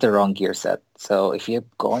he has the wrong gear set. So if you're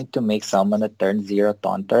going to make someone a turn 0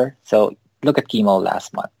 Taunter, so look at Chemo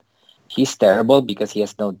last month. He's terrible because he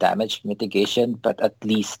has no damage mitigation, but at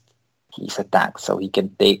least he's a tank, so he can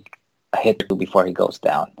take a hit or two before he goes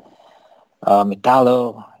down.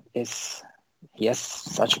 Metallo he has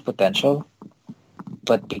such potential,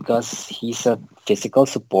 but because he's a physical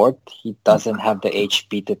support, he doesn't have the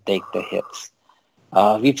HP to take the hits.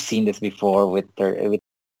 We've seen this before with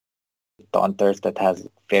Taunters that has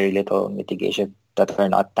very little mitigation that are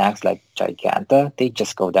not tanks like Giganta. They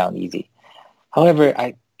just go down easy. However,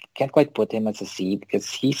 I can't quite put him as a C because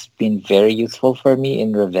he's been very useful for me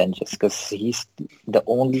in Revenges because he's the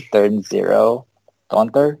only turn 0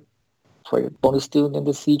 Taunter for your bonus tune in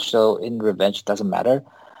the siege. So in Revenge, it doesn't matter.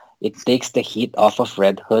 It takes the heat off of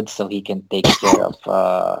Red Hood so he can take care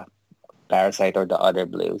of Parasite or the other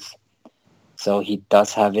blues. So he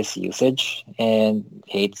does have his usage and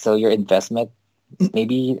hate. So your investment,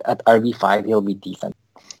 maybe at RB5, he'll be decent.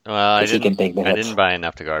 Well, I didn't buy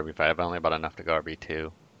enough to go RB5. I've only bought enough to go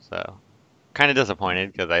RB2. So kind of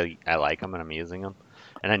disappointed because I like him and I'm using him.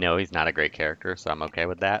 And I know he's not a great character, so I'm okay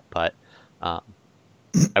with that. But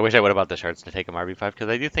I wish I would have bought the shards to take him RB5 because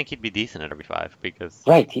I do think he'd be decent at RB5 because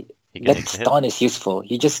that stun is useful.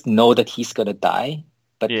 You just know that he's going to die.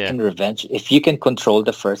 But in Revenge, if you can control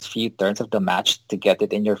the first few turns of the match to get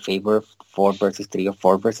it in your favor, 4 versus 3 or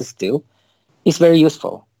 4 versus 2, he's very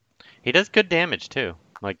useful. He does good damage too.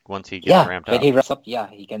 Like once he gets Yeah, ramped when up. he ramps up, yeah,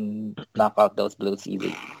 he can knock out those blues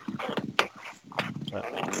easy.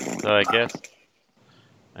 So I guess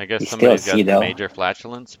You somebody's still got see, the though. major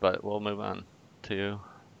flatulence, but we'll move on to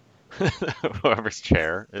whoever's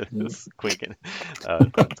chair is squeaking.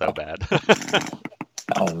 That's so bad.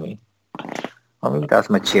 Oh, me. Or maybe that's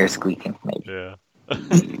my chair squeaking, maybe.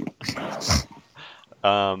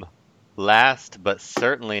 Yeah. Last but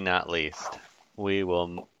certainly not least, we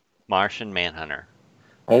will Martian Manhunter.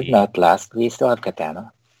 But not last, we still have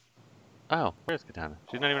Katana. Oh, where's Katana?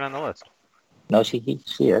 She's not even on the list. No, she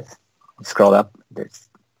is. Scroll up. There's.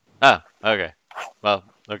 Oh, okay. Well,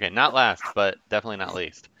 okay, not last, but definitely not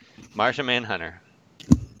least. Martian Manhunter.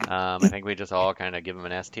 I think we just all kind of give him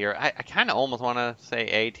an S tier. I kind of almost want to say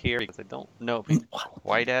A tier because I don't know if he's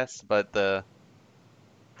quite S, but the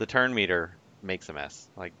turn meter makes him S.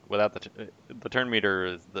 Like without the turn meter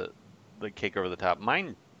is the kick over the top.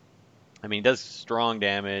 Mine, I mean, he does strong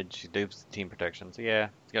damage. He does team protection. So yeah,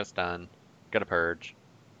 he's got a stun, got a purge.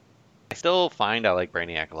 I still find I like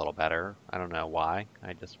Brainiac a little better. I don't know why.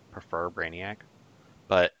 I just prefer Brainiac.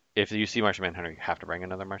 But if you see Martian Manhunter, you have to bring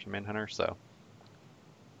another Martian Manhunter. So,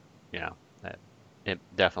 you know, it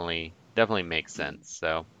definitely makes sense.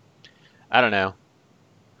 So, I don't know.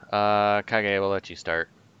 Kage, we'll let you start.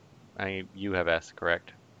 You have S,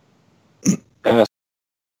 correct?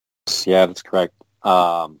 Yeah, that's correct.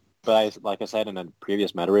 But like I said in a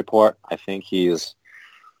previous meta report, I think he's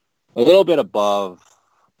a little bit above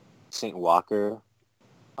St. Walker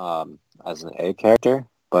as an A character,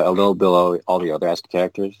 but a little below all the other S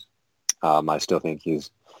characters. I still think he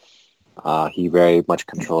very much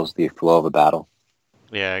controls the flow of a battle.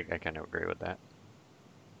 Yeah, I kind of agree with that.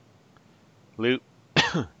 Loot.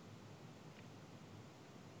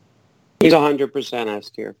 He's 100% S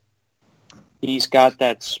tier. He's got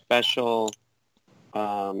that special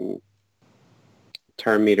turn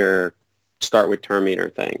meter, start with turn meter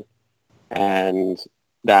thing. And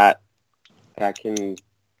that can,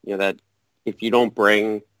 that if you don't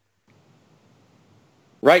bring,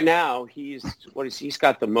 right now, he's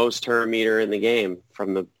got the most turn meter in the game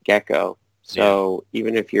from the get-go. So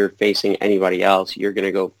even if you're facing anybody else, you're going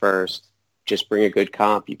to go first. Just bring a good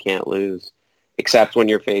comp. You can't lose, except when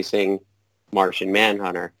you're facing Martian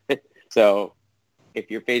Manhunter. So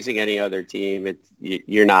if you're facing any other team,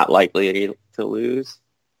 you're not likely to lose.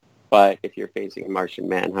 But if you're facing Martian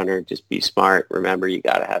Manhunter, just be smart. Remember, you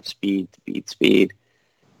got to have speed to beat speed.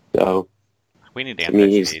 So we need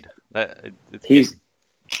anti-speed.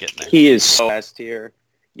 He is so S tier.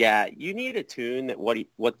 Yeah, you need a tune that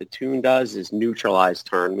what the tune does is neutralize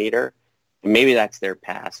turn meter. And maybe that's their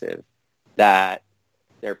passive. That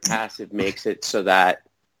their passive makes it so that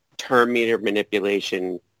turn meter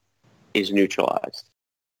manipulation is neutralized.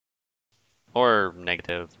 Or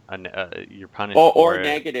negative. You're punished or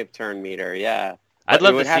negative turn meter, yeah. I'd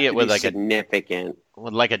love to see it with like significant.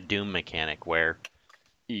 Like a Doom mechanic where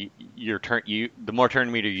the more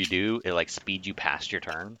turn meter you do, it like speeds you past your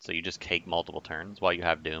turn, so you just take multiple turns while you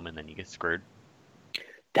have Doom, and then you get screwed.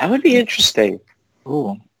 That would be interesting.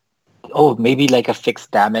 Ooh. Maybe like a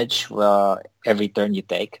fixed damage every turn you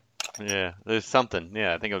take. Yeah, there's something.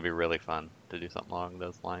 Yeah, I think it would be really fun to do something along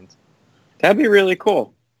those lines. That'd be really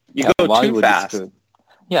cool. You go too fast.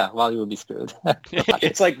 Yeah, Wally would be screwed.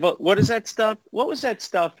 It's like, what is that stuff? What was that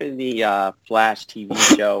stuff in the Flash TV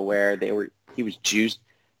show where he was juiced?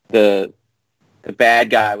 The bad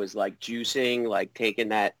guy was like juicing, like taking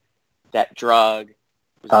that drug.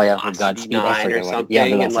 Oh yeah, for Godspeed or something,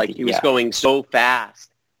 and like he was going so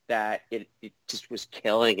fast that it just was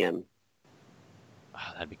killing him.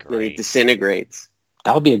 Oh, that'd be great. It disintegrates.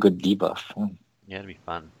 That would be a good debuff. Yeah, it'd be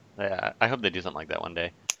fun. Yeah, I hope they do something like that one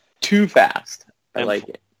day. Too fast. I like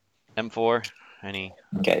it. M4, any?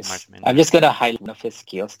 Okay, I'm just gonna highlight one of his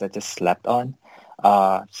skills that just slept on.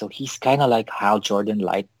 So he's kind of like Hal Jordan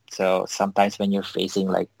light. So sometimes when you're facing,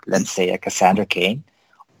 like, let's say a Cassandra Cain,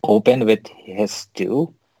 open with his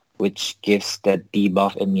 2, which gives the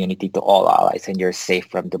debuff immunity to all allies, and you're safe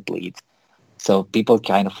from the bleeds. So people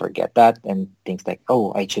kind of forget that and think like,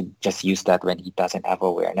 oh, I should just use that when he doesn't have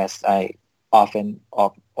awareness. I often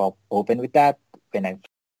open with that when I'm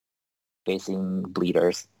facing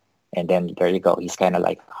bleeders, and then there you go. He's kind of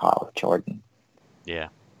like Hal Jordan. Yeah.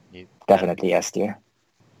 Definitely S tier.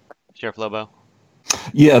 Sheriff Lobo?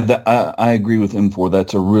 Yeah, I agree with M4.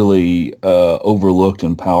 That's a really overlooked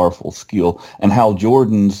and powerful skill. And Hal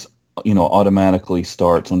Jordan's, automatically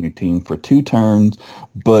starts on your team for 2 turns,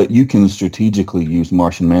 but you can strategically use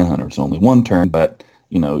Martian Manhunter. It's only 1 turn, but,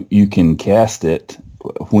 you can cast it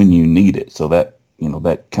when you need it. So that,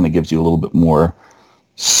 that kind of gives you a little bit more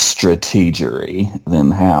strategery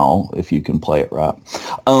than how, if you can play it right.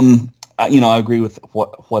 I agree with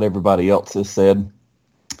what everybody else has said.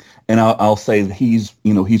 And I'll say that he's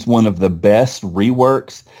one of the best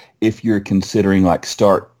reworks if you're considering like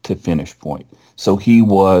start to finish point. So he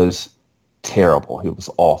was terrible. He was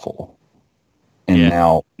awful. And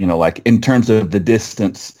now, like in terms of the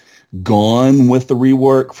distance gone with the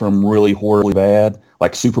rework from really horribly bad,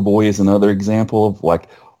 like Superboy is another example of like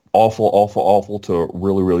awful to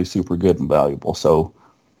really, really super good and valuable. So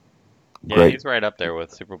great. He's right up there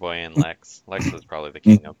with Superboy and Lex. Lex is probably the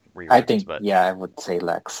king of reworks. I think, I would say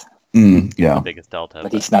Lex. The biggest delta.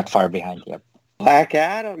 But he's not far behind yet. Black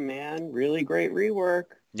Adam, man. Really great rework.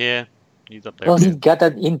 Yeah, he's up there. Well, he got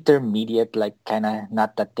an intermediate, like kind of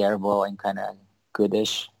not that terrible and kind of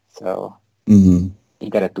goodish. So he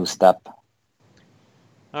got a 2-step.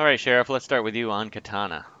 All right, Sheriff, let's start with you on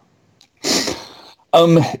Katana.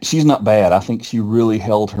 She's not bad. I think she really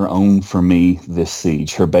held her own for me this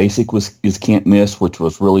siege. Her basic is can't miss, which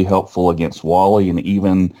was really helpful against Wally and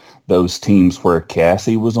even those teams where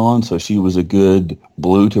Cassie was on. So she was a good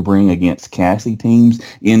blue to bring against Cassie teams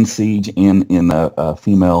in siege and in a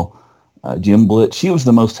female gym blitz. She was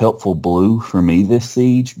the most helpful blue for me this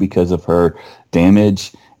siege because of her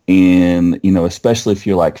damage. And, especially if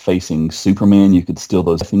you're like facing Superman, you could steal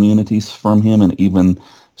those immunities from him and even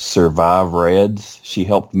survive reds. She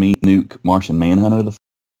helped me nuke Martian Manhunter the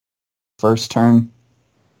first turn.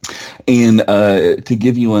 And to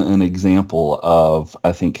give you an example of,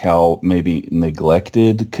 I think, how maybe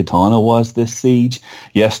neglected Katana was this siege,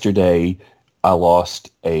 yesterday I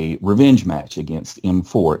lost a revenge match against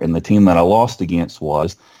M4, and the team that I lost against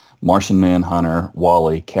was Martian Manhunter,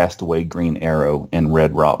 Wally, Castaway, Green Arrow, and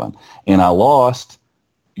Red Robin. And I lost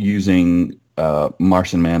using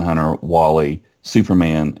Martian Manhunter, Wally,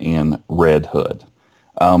 Superman, and Red Hood.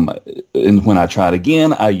 And when I tried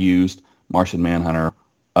again, I used Martian Manhunter,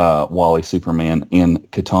 Wally, Superman, and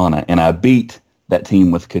Katana. And I beat that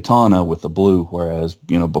team with Katana with the blue, whereas,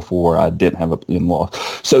 before I didn't have it in loss.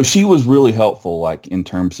 So she was really helpful, like in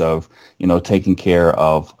terms of, taking care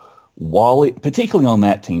of Wally, particularly on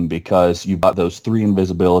that team, because you've got those 3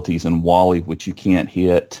 invisibilities and Wally, which you can't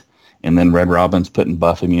hit. And then Red Robin's putting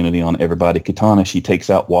buff immunity on everybody. Katana, she takes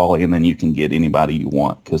out Wally, and then you can get anybody you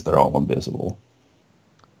want because they're all invisible.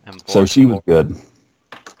 So she was good.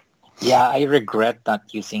 Yeah, I regret not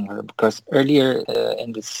using her because earlier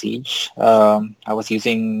in the siege, I was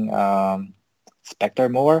using Spectre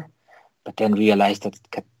more, but then realized that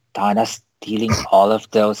Katana stealing all of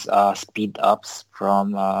those speed ups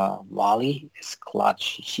from Wally is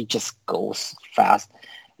clutch. She just goes fast.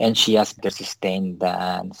 And she has better sustain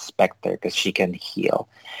than Spectre because she can heal.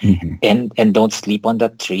 And don't sleep on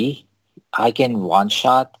that tree. I can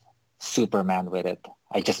one-shot Superman with it.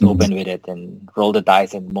 I just open with it and roll the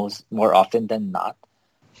dice, and more often than not,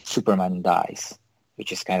 Superman dies,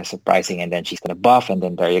 which is kind of surprising. And then she's going to buff, and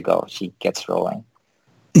then there you go. She gets rolling.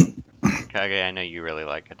 Kage, I know you really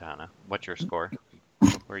like Katana. What's your score?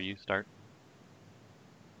 Where you start?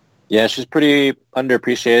 Yeah, she's pretty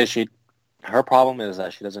underappreciated. Her problem is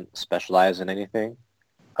that she doesn't specialize in anything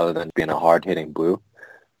other than being a hard-hitting blue.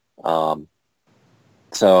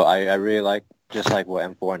 So I really like, just like what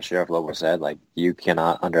M4 and Sheriff Lobo said, like, you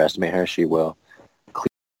cannot underestimate her. She will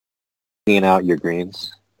clean out your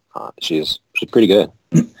greens. She's pretty good.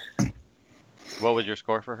 What was your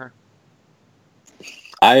score for her?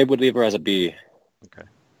 I would leave her as a B. Okay.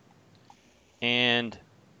 And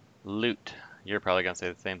Loot. You're probably going to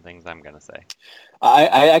say the same things I'm going to say.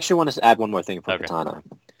 I actually want to add one more thing for Katana.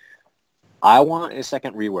 I want a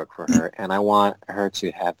second rework for her, and I want her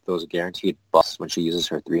to have those guaranteed buffs when she uses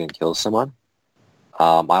her 3 and kills someone.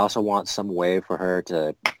 I also want some way for her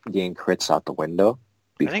to gain crits out the window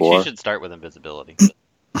before. I think she should start with invisibility.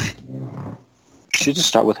 She should just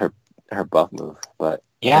start with her buff move, but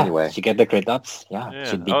yeah, anyway. She get the crit ups. Yeah,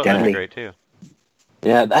 she'd be deadly. That'd be great too.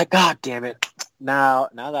 Yeah, god damn it. Now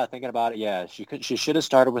that I'm thinking about it, yeah, she should have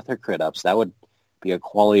started with her crit ups. That would be a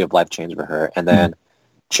quality of life change for her, and then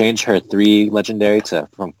change her 3 legendary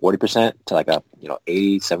from 40% to like a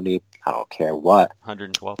 80, 70. I don't care what.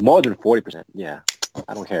 112. More than 40%. Yeah,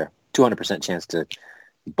 I don't care. 200% chance to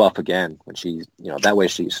buff again when she's that way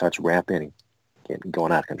she starts ramping and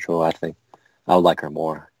going out of control. I think I would like her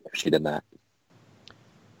more if she did that.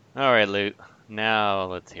 All right, Loot. Now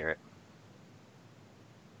let's hear it.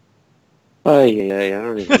 Oh yeah, I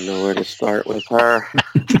don't even know where to start with her.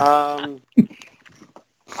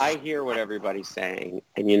 I hear what everybody's saying,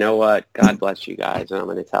 and you know what? God bless you guys, and I'm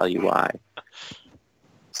going to tell you why.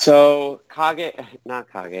 So so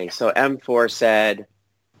M4 said,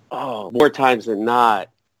 more times than not,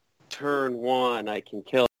 turn one, I can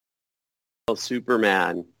kill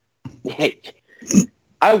Superman.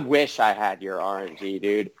 I wish I had your RNG,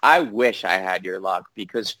 dude. I wish I had your luck,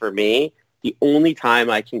 because for me, the only time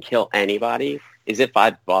I can kill anybody is if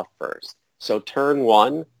I buff first. So turn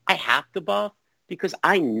one, I have to buff because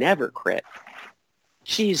I never crit.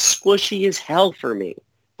 She's squishy as hell for me.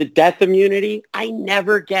 The death immunity, I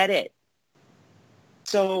never get it.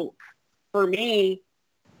 So for me,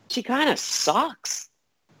 she kind of sucks.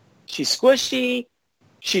 She's squishy.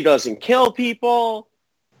 She doesn't kill people.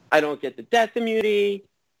 I don't get the death immunity.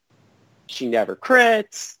 She never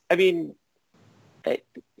crits. I mean,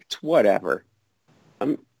 it's whatever.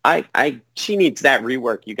 She needs that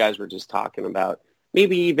rework you guys were just talking about.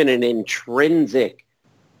 Maybe even an intrinsic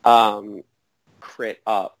crit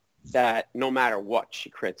up that no matter what, she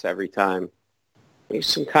crits every time. Maybe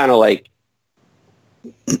some kind of like,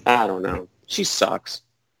 I don't know. She sucks.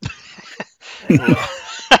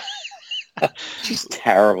 She's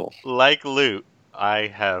terrible. Like Loot, I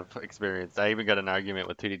have experienced. I even got an argument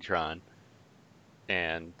with 2D-tron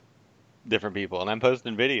and different people, and I'm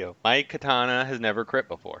posting video. My katana has never crit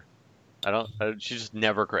before. She just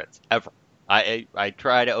never crits ever. I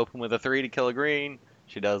try to open with a 3 to kill a green.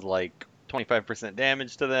 She does like 25%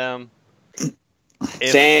 damage to them.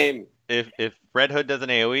 Same. If Red Hood does an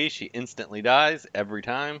AoE, she instantly dies every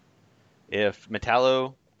time. If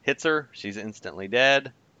Metallo hits her, she's instantly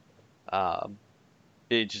dead. I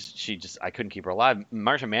couldn't keep her alive.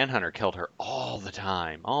 Martian Manhunter killed her all the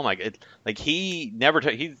time. Oh my god! Like he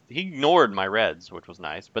ignored my reds, which was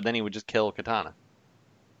nice. But then he would just kill Katana.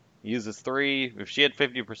 He uses 3. If she had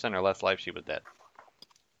 50% or less life, she was dead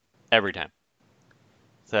every time.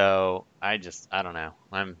 So I don't know.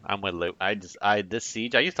 I'm with Luke. This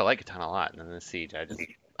siege, I used to like Katana a lot, and then this siege,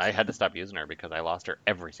 I had to stop using her because I lost her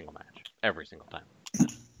every single match, every single time.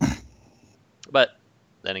 But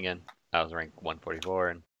then again, I was ranked 144,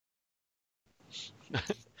 and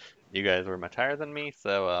you guys were much higher than me,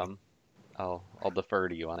 so I'll defer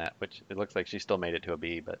to you on that. Which it looks like she still made it to a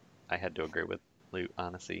B, but I had to agree with Luke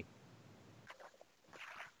on a C.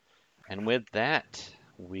 And with that,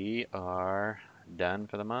 we are done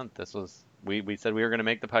for the month. This was we said we were going to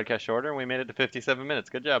make the podcast shorter, and we made it to 57 minutes.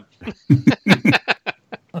 Good job.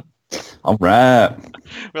 All right.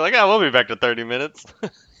 We're like, we'll be back to 30 minutes.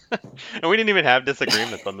 And we didn't even have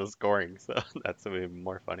disagreements on the scoring, so that's even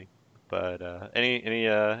more funny. But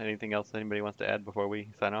anything else anybody wants to add before we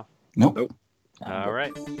sign off? Nope. All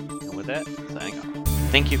right. And with that, signing off.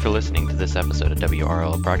 Thank you for listening to this episode of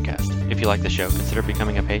WROL Broadcast. If you like the show, consider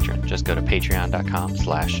becoming a patron. Just go to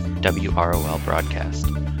patreon.com/WROL Broadcast.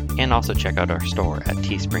 And also check out our store at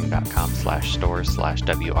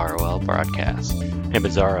teespring.com/stores/WROL Broadcast. Hey,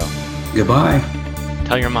 Bizarro. Goodbye.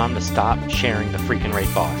 Tell your mom to stop sharing the freaking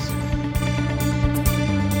Raid Boss.